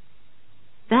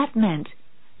 That meant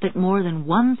that more than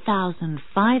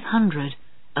 1,500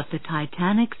 of the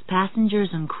Titanic's passengers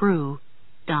and crew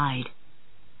died.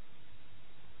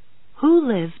 Who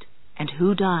lived and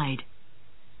who died?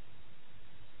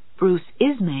 Bruce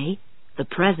Ismay, the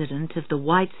president of the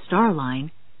White Star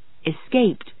Line,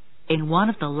 escaped in one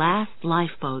of the last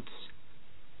lifeboats.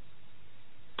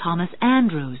 Thomas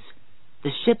Andrews,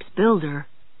 the ship's builder,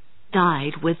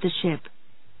 died with the ship.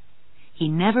 He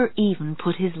never even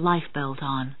put his lifebelt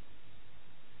on.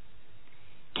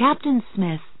 Captain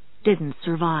Smith didn't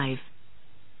survive.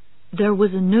 There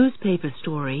was a newspaper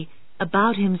story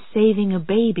about him saving a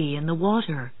baby in the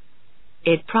water.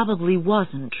 It probably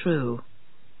wasn't true.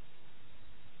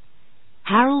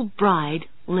 Harold Bride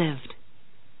lived.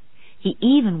 He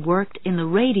even worked in the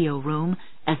radio room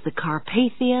as the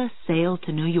Carpathia sailed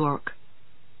to New York.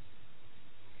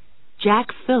 Jack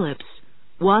Phillips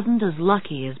wasn't as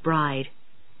lucky as Bride.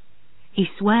 He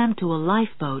swam to a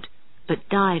lifeboat but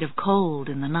died of cold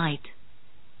in the night.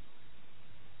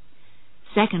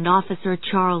 Second Officer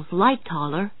Charles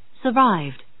Lightoller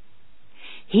survived.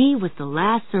 He was the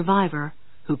last survivor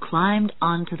who climbed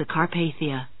onto the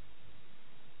Carpathia.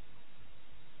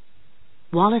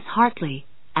 Wallace Hartley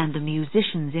and the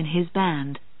musicians in his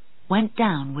band went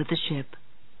down with the ship.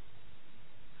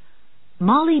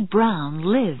 Molly Brown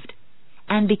lived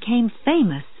and became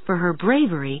famous for her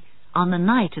bravery on the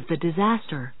night of the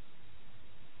disaster.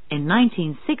 In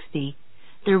 1960,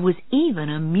 there was even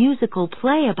a musical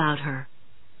play about her,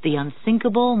 The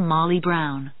Unsinkable Molly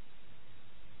Brown.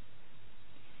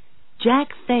 Jack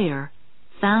Thayer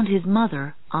found his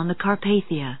mother on the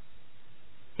Carpathia.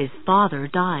 His father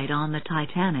died on the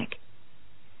Titanic.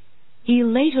 He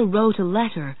later wrote a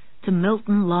letter to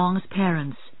Milton Long's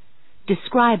parents,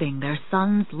 describing their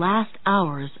son's last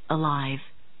hours alive.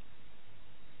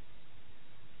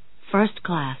 First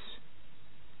class.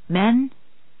 Men,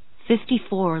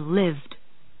 54 lived.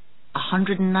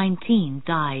 119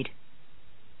 died.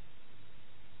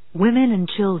 Women and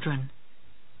children,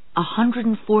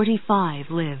 145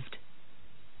 lived.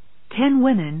 10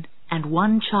 women and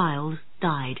 1 child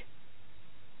died.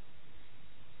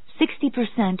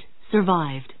 60%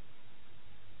 survived.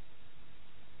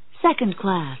 Second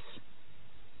class.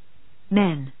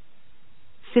 Men.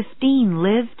 15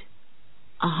 lived,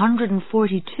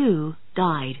 142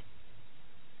 died.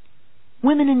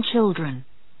 Women and children.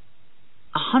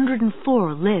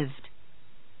 104 lived,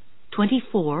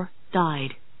 24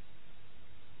 died.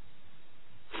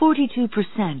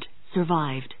 42%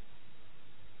 survived.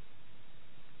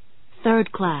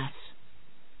 Third class.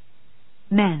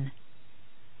 Men.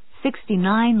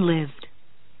 69 lived,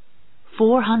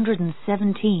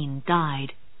 417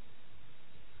 died.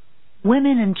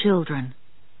 Women and children.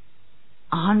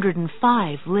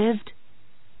 105 lived,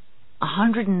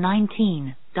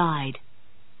 119 died.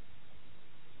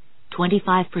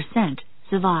 25%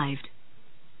 survived.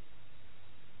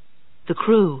 The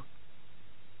crew.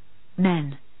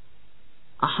 Men.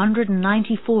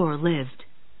 194 lived,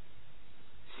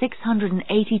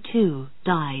 682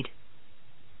 died.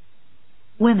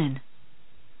 Women.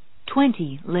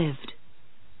 20 lived,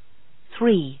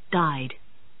 3 died.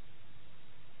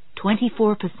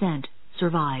 24%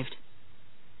 survived.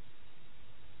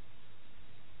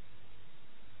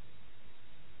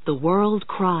 The world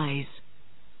cries.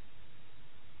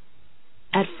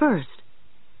 At first,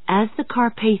 as the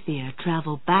Carpathia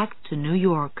traveled back to New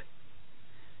York,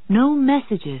 no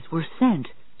messages were sent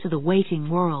to the waiting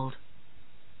world.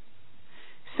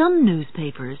 Some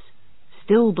newspapers,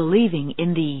 still believing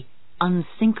in the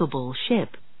unsinkable ship,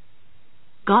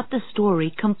 got the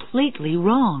story completely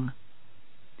wrong.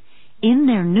 In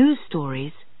their news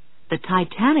stories, the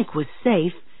Titanic was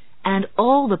safe and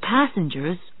all the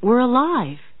passengers were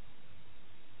alive.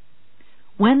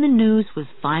 When the news was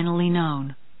finally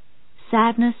known,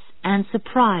 sadness and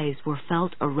surprise were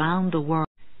felt around the world.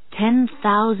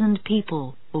 10,000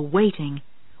 people were waiting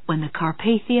when the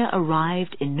Carpathia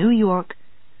arrived in New York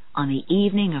on the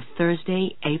evening of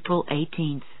Thursday, April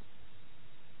 18th.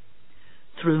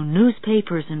 Through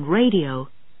newspapers and radio,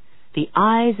 the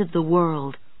eyes of the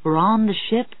world were on the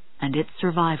ship and its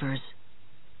survivors.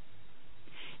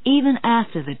 Even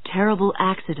after the terrible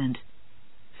accident,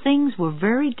 things were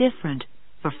very different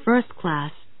for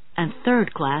first-class and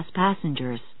third-class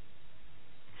passengers.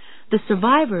 The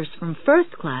survivors from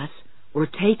first class were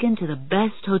taken to the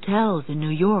best hotels in New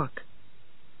York,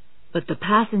 but the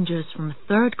passengers from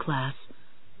third class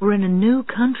were in a new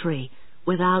country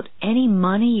without any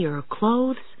money or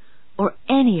clothes or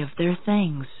any of their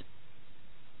things.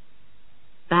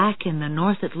 Back in the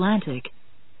North Atlantic,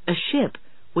 a ship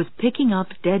was picking up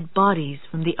dead bodies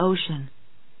from the ocean.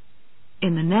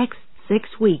 In the next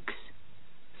 6 weeks,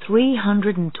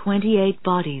 328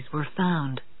 bodies were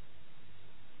found.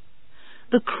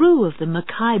 The crew of the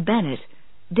Mackay Bennett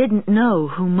didn't know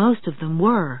who most of them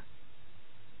were,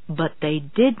 but they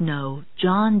did know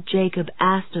John Jacob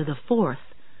Astor IV,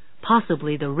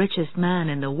 possibly the richest man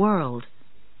in the world.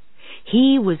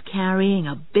 He was carrying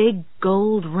a big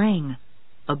gold ring,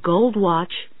 a gold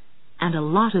watch, and a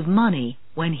lot of money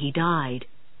when he died.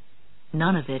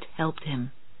 None of it helped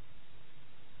him.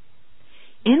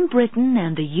 In Britain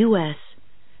and the U.S.,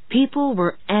 people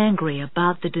were angry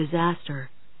about the disaster.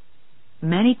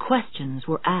 Many questions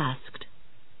were asked.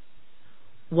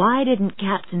 Why didn't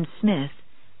Captain Smith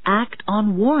act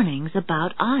on warnings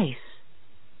about ice?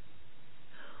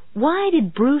 Why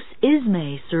did Bruce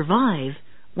Ismay survive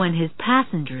when his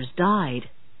passengers died?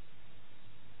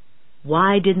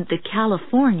 Why didn't the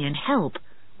Californian help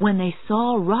when they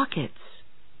saw rockets?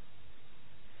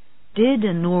 Did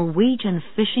a Norwegian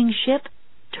fishing ship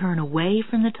turn away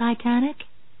from the Titanic?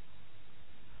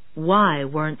 Why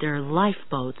weren't there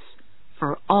lifeboats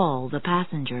for all the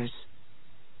passengers?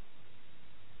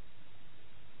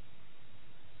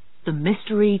 The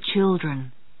Mystery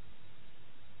Children.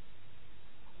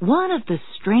 One of the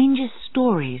strangest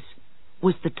stories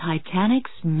was the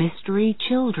Titanic's mystery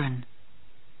children.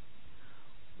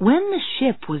 When the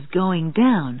ship was going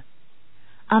down,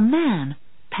 a man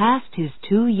passed his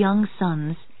 2 young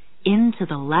sons into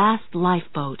the last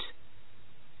lifeboat.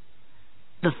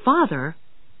 The father,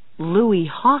 Louis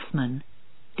Hoffman,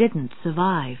 didn't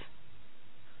survive.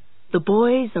 The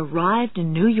boys arrived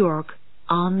in New York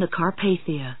on the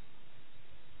Carpathia,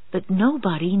 but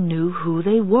nobody knew who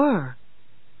they were.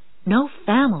 No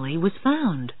family was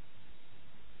found.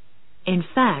 In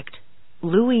fact,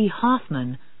 Louis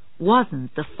Hoffman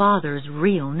wasn't the father's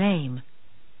real name.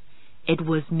 It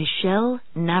was Michel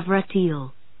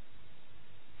Navratil.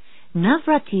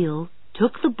 Navratil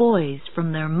took the boys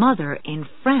from their mother in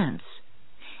France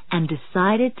and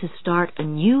decided to start a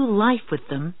new life with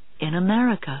them in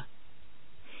America.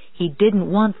 He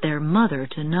didn't want their mother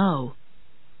to know.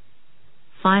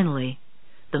 Finally,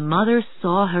 the mother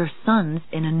saw her sons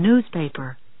in a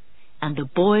newspaper and the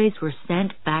boys were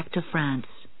sent back to France.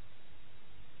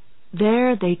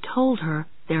 There they told her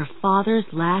their father's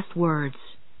last words.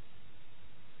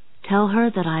 Tell her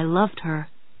that I loved her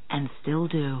and still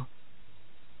do.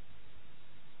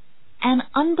 An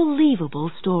unbelievable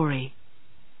story.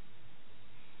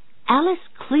 Alice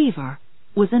Cleaver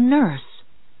was a nurse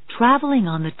traveling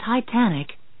on the Titanic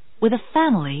with a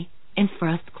family in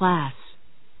first class.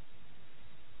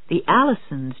 The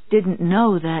Allisons didn't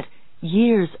know that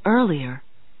years earlier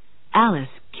Alice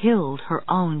killed her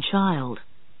own child.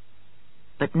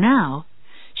 But now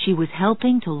she was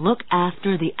helping to look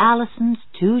after the Allisons'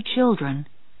 two children,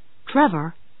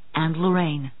 Trevor and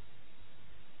Lorraine.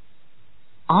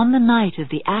 On the night of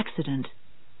the accident,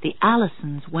 the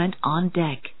Allisons went on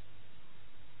deck.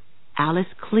 Alice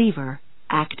Cleaver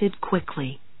acted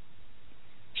quickly.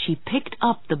 She picked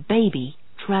up the baby,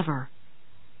 Trevor.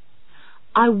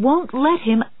 "I won't let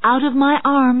him out of my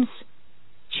arms,"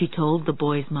 she told the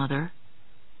boy's mother.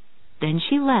 Then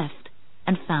she left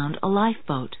and found a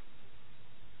lifeboat.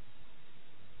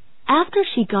 After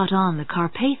she got on the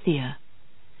Carpathia,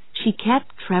 she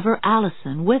kept Trevor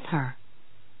Allison with her.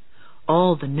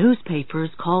 All the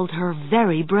newspapers called her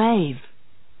very brave.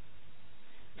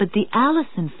 But the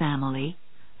Allison family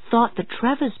thought that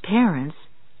Trevor's parents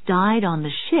died on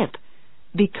the ship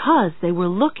because they were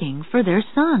looking for their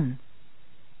son.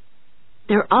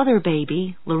 Their other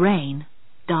baby, Lorraine,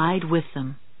 died with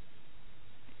them.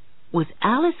 Was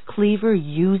Alice Cleaver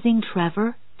using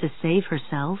Trevor to save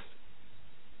herself?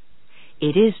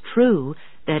 It is true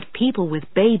that people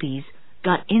with babies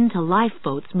got into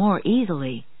lifeboats more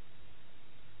easily.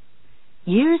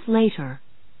 Years later,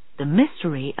 the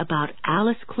mystery about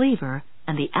Alice Cleaver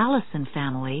and the Allison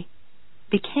family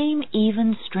became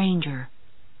even stranger.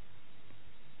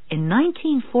 In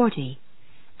 1940,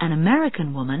 an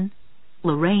American woman,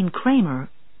 Lorraine Kramer,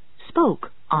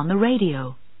 spoke on the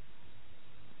radio.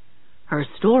 Her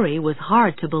story was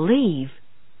hard to believe.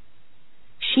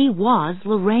 She was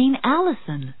Lorraine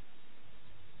Allison.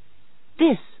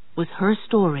 This was her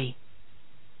story.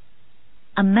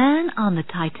 A man on the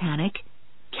Titanic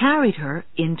carried her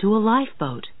into a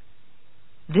lifeboat.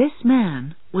 This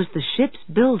man was the ship's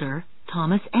builder,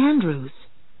 Thomas Andrews.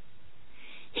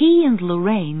 He and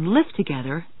Lorraine lived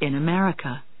together in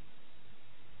America.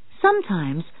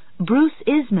 Sometimes Bruce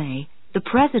Ismay, the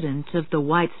president of the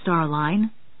White Star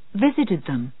Line, visited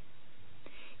them.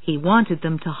 He wanted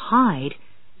them to hide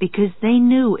because they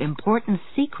knew important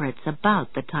secrets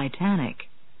about the Titanic.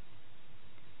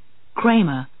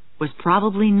 Kramer was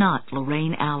probably not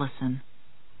Lorraine Allison.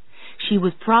 She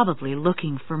was probably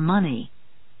looking for money.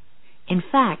 In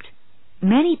fact,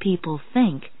 many people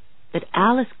think that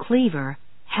Alice Cleaver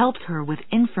helped her with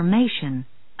information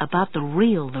about the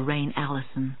real Lorraine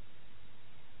Allison.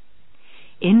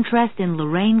 Interest in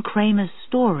Lorraine Kramer's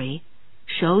story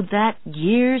showed that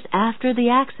years after the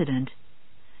accident,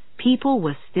 people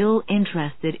were still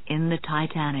interested in the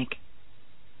Titanic.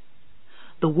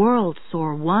 The world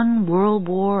saw one world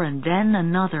war and then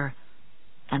another,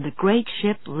 and the great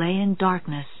ship lay in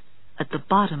darkness at the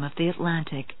bottom of the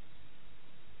Atlantic.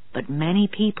 But many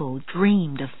people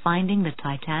dreamed of finding the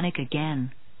Titanic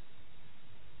again.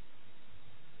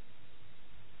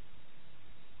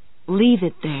 Leave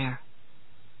it there.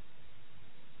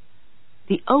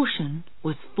 The ocean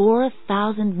was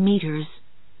 4,000 meters,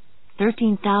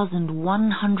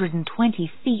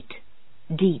 13,120 feet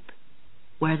deep,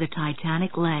 where the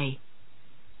Titanic lay.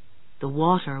 The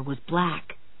water was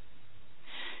black.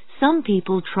 Some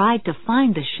people tried to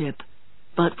find the ship,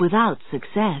 but without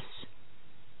success.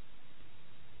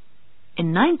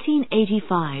 In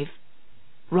 1985,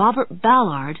 Robert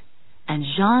Ballard and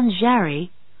Jean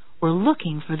Jarry were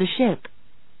looking for the ship.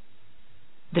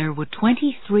 There were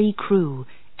 23 crew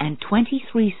and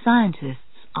 23 scientists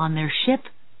on their ship,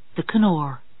 the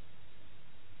Canoe.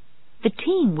 The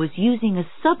team was using a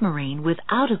submarine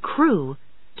without a crew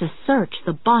to search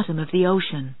the bottom of the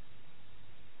ocean.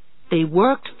 They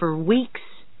worked for weeks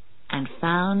and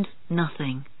found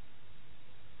nothing.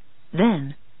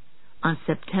 Then, on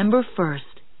September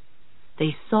 1st,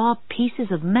 they saw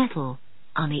pieces of metal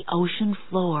on the ocean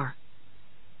floor.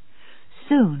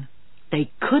 Soon, they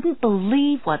couldn't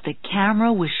believe what the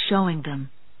camera was showing them.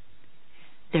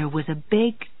 There was a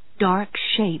big, dark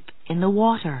shape in the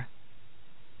water.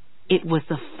 It was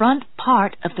the front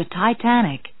part of the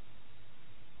Titanic.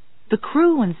 The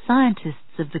crew and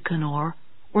scientists of the Canoe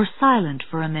were silent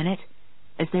for a minute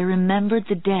as they remembered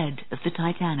the dead of the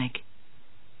Titanic.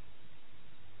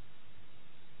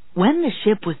 When the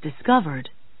ship was discovered,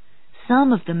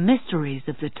 some of the mysteries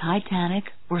of the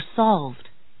Titanic were solved.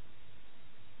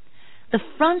 The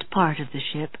front part of the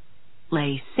ship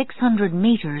lay 600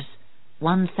 meters,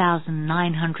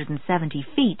 1,970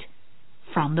 feet,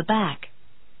 from the back.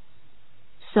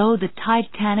 So the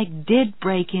Titanic did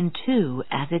break in two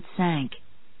as it sank.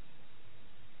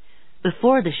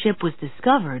 Before the ship was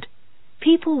discovered,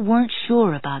 people weren't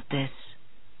sure about this.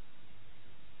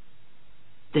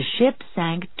 The ship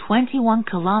sank 21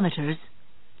 kilometers,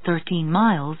 13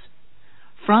 miles,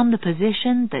 from the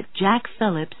position that Jack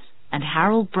Phillips and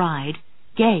Harold Bride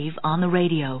gave on the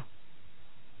radio.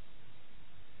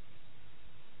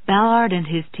 Ballard and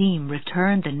his team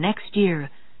returned the next year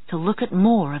to look at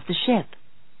more of the ship.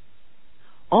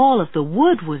 All of the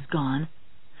wood was gone,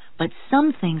 but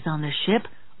some things on the ship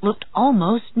looked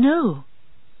almost new.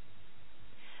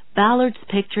 Ballard's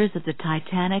pictures of the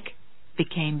Titanic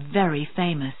became very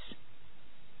famous.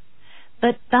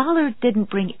 But Ballard didn't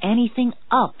bring anything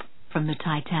up from the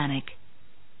Titanic.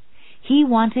 He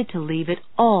wanted to leave it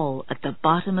all at the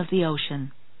bottom of the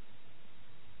ocean.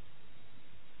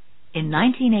 In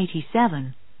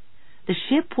 1987, the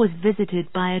ship was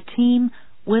visited by a team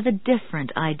with a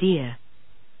different idea.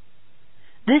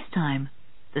 This time,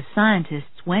 the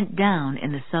scientists went down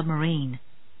in the submarine.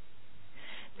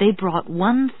 They brought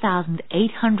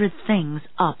 1,800 things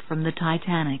up from the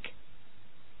Titanic.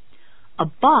 A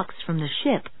box from the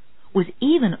ship was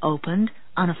even opened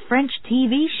on a French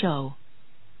TV show.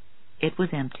 It was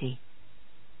empty.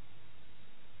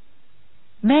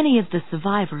 Many of the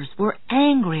survivors were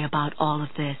angry about all of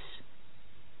this.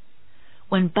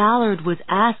 When Ballard was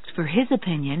asked for his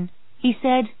opinion, he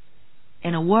said,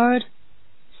 in a word,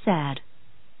 sad.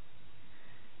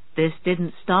 This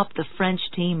didn't stop the French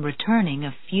team returning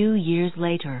a few years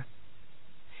later.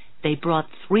 They brought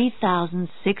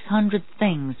 3,600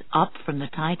 things up from the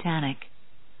Titanic.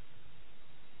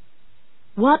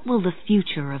 What will the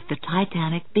future of the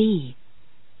Titanic be?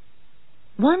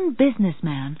 One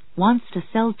businessman wants to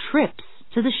sell trips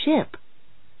to the ship.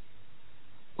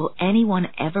 Will anyone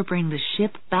ever bring the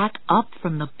ship back up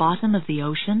from the bottom of the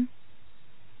ocean?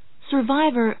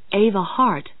 Survivor Ava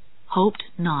Hart hoped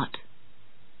not.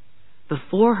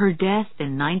 Before her death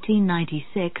in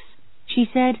 1996, she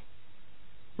said,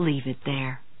 "Leave it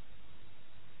there."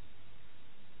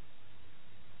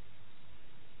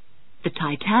 The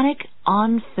Titanic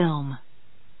on film.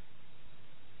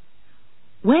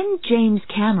 When James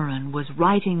Cameron was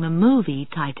writing the movie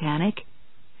Titanic,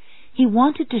 he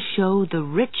wanted to show the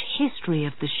rich history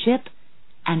of the ship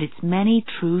and its many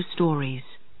true stories.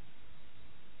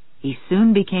 He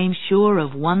soon became sure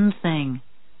of one thing.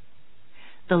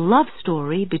 The love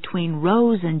story between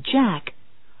Rose and Jack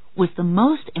was the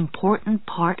most important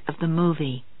part of the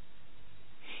movie.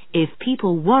 If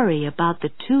people worry about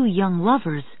the two young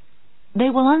lovers, they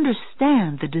will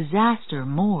understand the disaster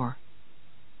more.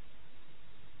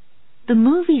 The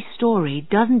movie story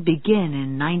doesn't begin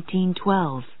in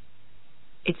 1912.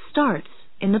 It starts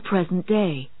in the present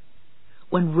day,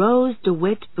 when Rose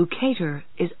DeWitt Bukater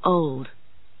is old.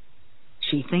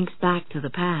 She thinks back to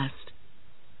the past.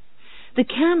 The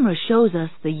camera shows us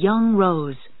the young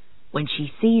Rose when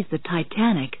she sees the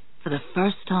Titanic for the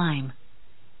first time.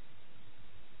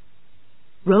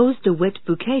 Rose DeWitt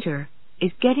Bukater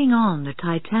is getting on the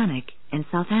Titanic in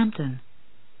Southampton.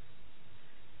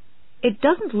 "It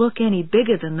doesn't look any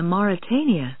bigger than the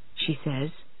Mauretania," she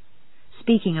says,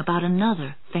 speaking about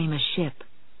another famous ship.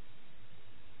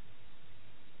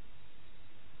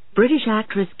 British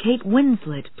actress Kate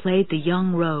Winslet played the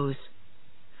young Rose.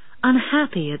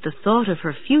 Unhappy at the thought of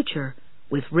her future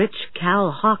with rich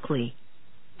Cal Hockley,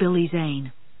 Billy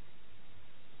Zane.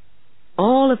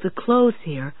 All of the clothes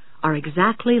here are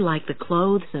exactly like the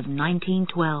clothes of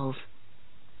 1912.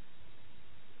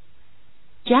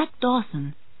 Jack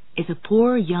Dawson is a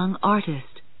poor young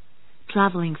artist,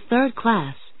 traveling third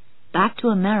class back to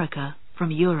America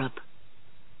from Europe.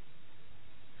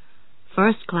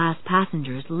 First-class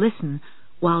passengers listen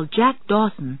while Jack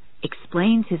Dawson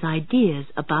explains his ideas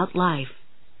about life.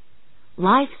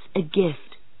 "Life's a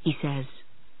gift," he says.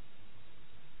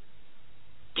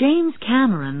 James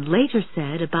Cameron later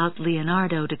said about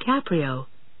Leonardo DiCaprio,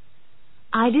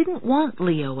 "I didn't want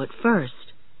Leo at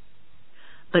first.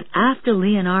 But after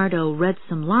Leonardo read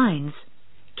some lines,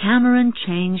 Cameron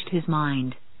changed his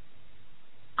mind.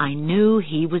 I knew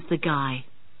he was the guy."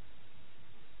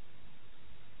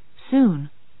 Soon,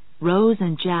 Rose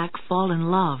and Jack fall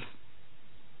in love.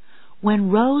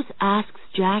 When Rose asks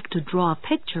Jack to draw a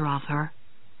picture of her,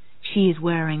 she is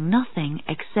wearing nothing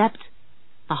except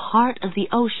the heart of the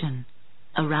ocean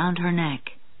around her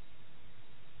neck.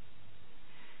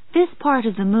 This part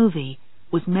of the movie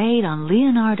was made on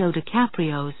Leonardo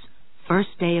DiCaprio's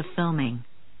first day of filming.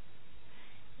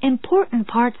 Important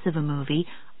parts of a movie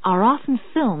are often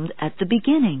filmed at the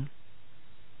beginning.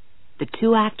 The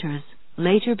two actors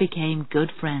later became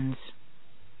good friends.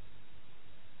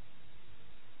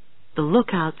 The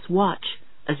lookouts watch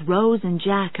as Rose and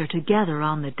Jack are together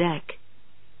on the deck.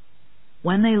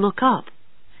 When they look up,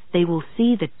 they will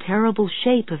see the terrible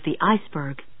shape of the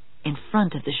iceberg in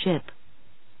front of the ship.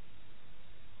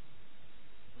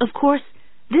 Of course,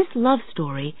 this love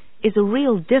story is a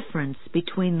real difference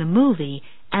between the movie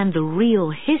and the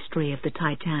real history of the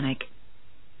Titanic.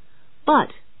 But,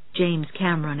 James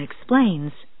Cameron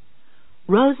explains,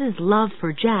 Rose's love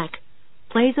for Jack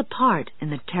plays a part in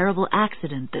the terrible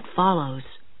accident that follows.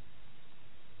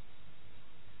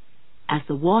 As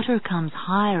the water comes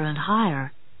higher and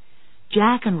higher,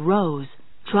 Jack and Rose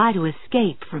try to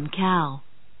escape from Cal.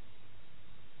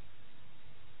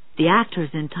 The actors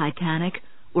in Titanic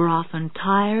were often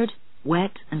tired,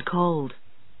 wet, and cold.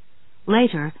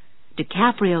 Later,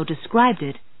 DiCaprio described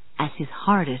it as his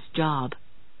hardest job.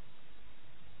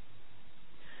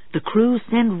 The crew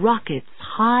send rockets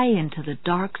high into the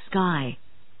dark sky,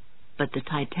 but the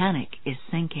Titanic is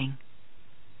sinking.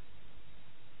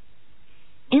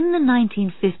 In the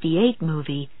 1958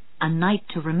 movie, A Night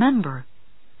to Remember,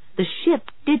 the ship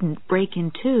didn't break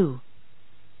in two.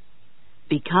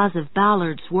 Because of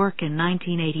Ballard's work in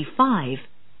 1985,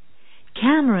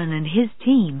 Cameron and his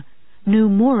team knew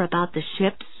more about the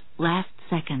ship's last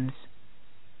seconds.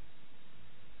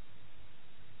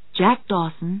 Jack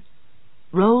Dawson,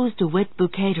 Rose DeWitt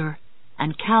Bukater,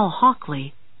 and Cal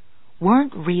Hockley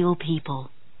weren't real people.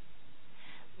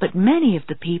 But many of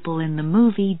the people in the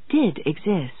movie did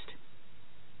exist.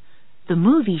 The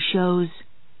movie shows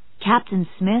Captain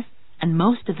Smith and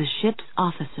most of the ship's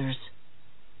officers.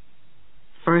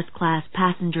 First-class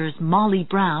passengers Molly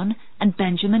Brown and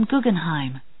Benjamin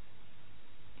Guggenheim.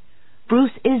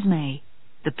 Bruce Ismay,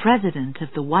 the president of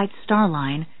the White Star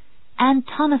Line, and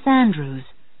Thomas Andrews,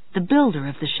 the builder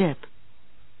of the ship.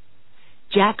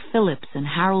 Jack Phillips and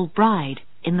Harold Bride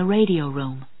in the radio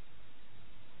room.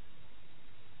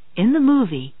 In the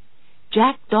movie,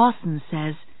 Jack Dawson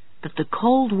says that the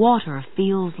cold water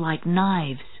feels like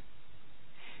knives.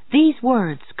 These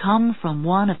words come from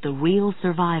one of the real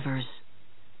survivors.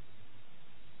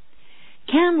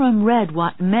 Cameron read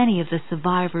what many of the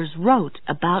survivors wrote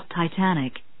about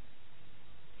Titanic.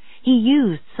 He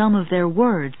used some of their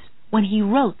words when he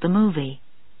wrote the movie.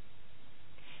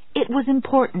 It was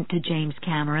important to James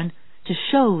Cameron to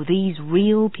show these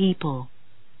real people.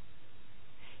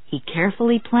 He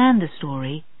carefully planned the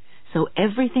story so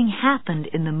everything happened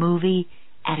in the movie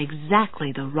at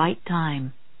exactly the right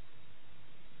time.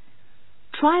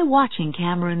 Try watching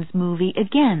Cameron's movie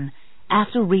again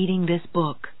after reading this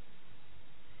book.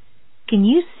 Can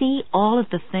you see all of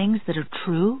the things that are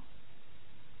true?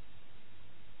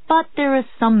 But there are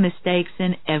some mistakes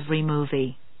in every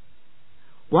movie.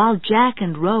 While Jack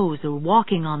and Rose are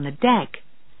walking on the deck,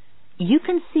 you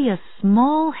can see a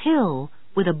small hill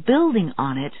with a building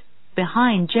on it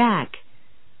behind Jack,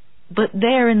 but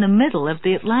they're in the middle of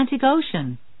the Atlantic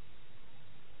Ocean.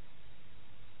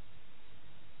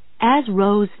 As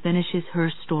Rose finishes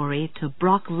her story to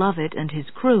Brock Lovett and his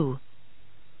crew,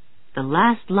 the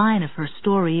last line of her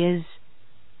story is,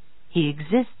 "He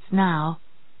exists now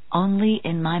only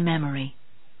in my memory."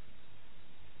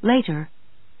 Later,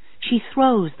 she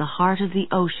throws the heart of the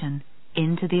ocean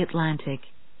into the Atlantic.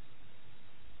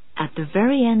 At the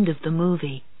very end of the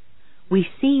movie, we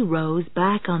see Rose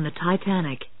back on the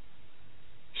Titanic.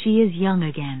 She is young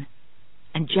again,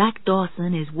 and Jack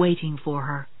Dawson is waiting for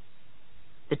her.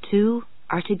 The two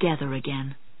are together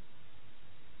again.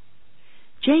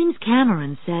 James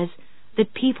Cameron says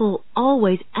that people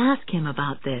always ask him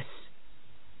about this.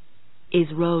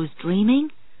 Is Rose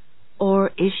dreaming,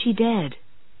 or is she dead?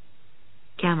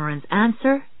 Cameron's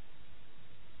answer?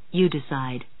 You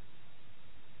decide.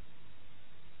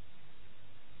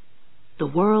 The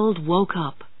world woke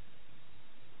up.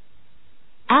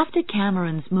 After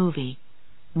Cameron's movie,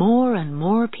 more and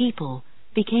more people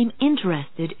became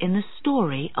interested in the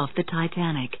story of the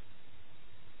Titanic.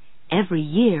 Every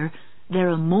year, there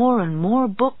are more and more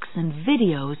books and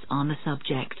videos on the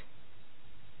subject.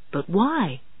 But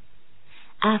why?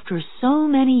 After so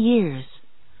many years,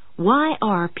 why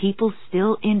are people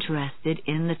still interested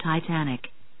in the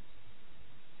Titanic?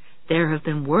 There have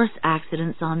been worse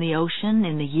accidents on the ocean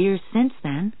in the years since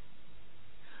then.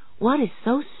 What is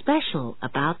so special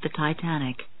about the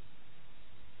Titanic?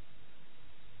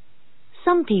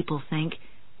 Some people think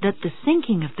that the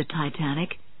sinking of the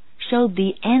Titanic showed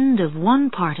the end of one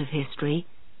part of history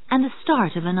and the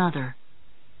start of another.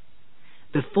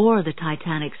 Before the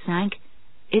Titanic sank,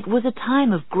 it was a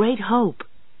time of great hope.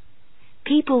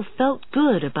 people felt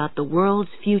good about the world's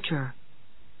future.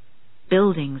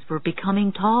 Buildings were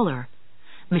becoming taller,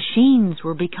 machines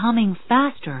were becoming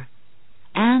faster,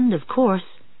 and, of course,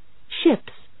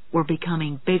 ships were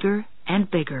becoming bigger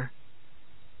and bigger.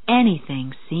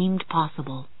 Anything seemed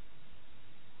possible.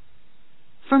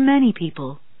 For many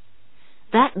people,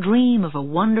 that dream of a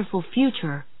wonderful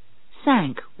future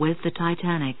sank with the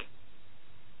Titanic.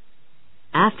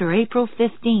 After April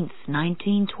 15th,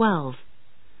 1912,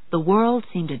 the world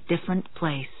seemed a different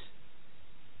place.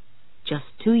 Just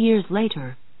 2 years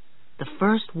later, the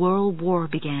First World War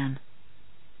began.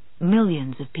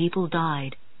 Millions of people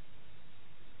died.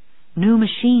 New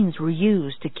machines were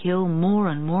used to kill more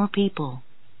and more people.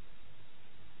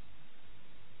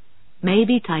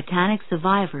 Maybe Titanic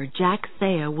survivor Jack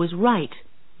Thayer was right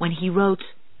when he wrote,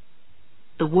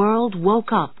 "The world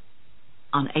woke up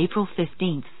on April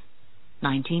 15th,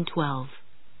 1912.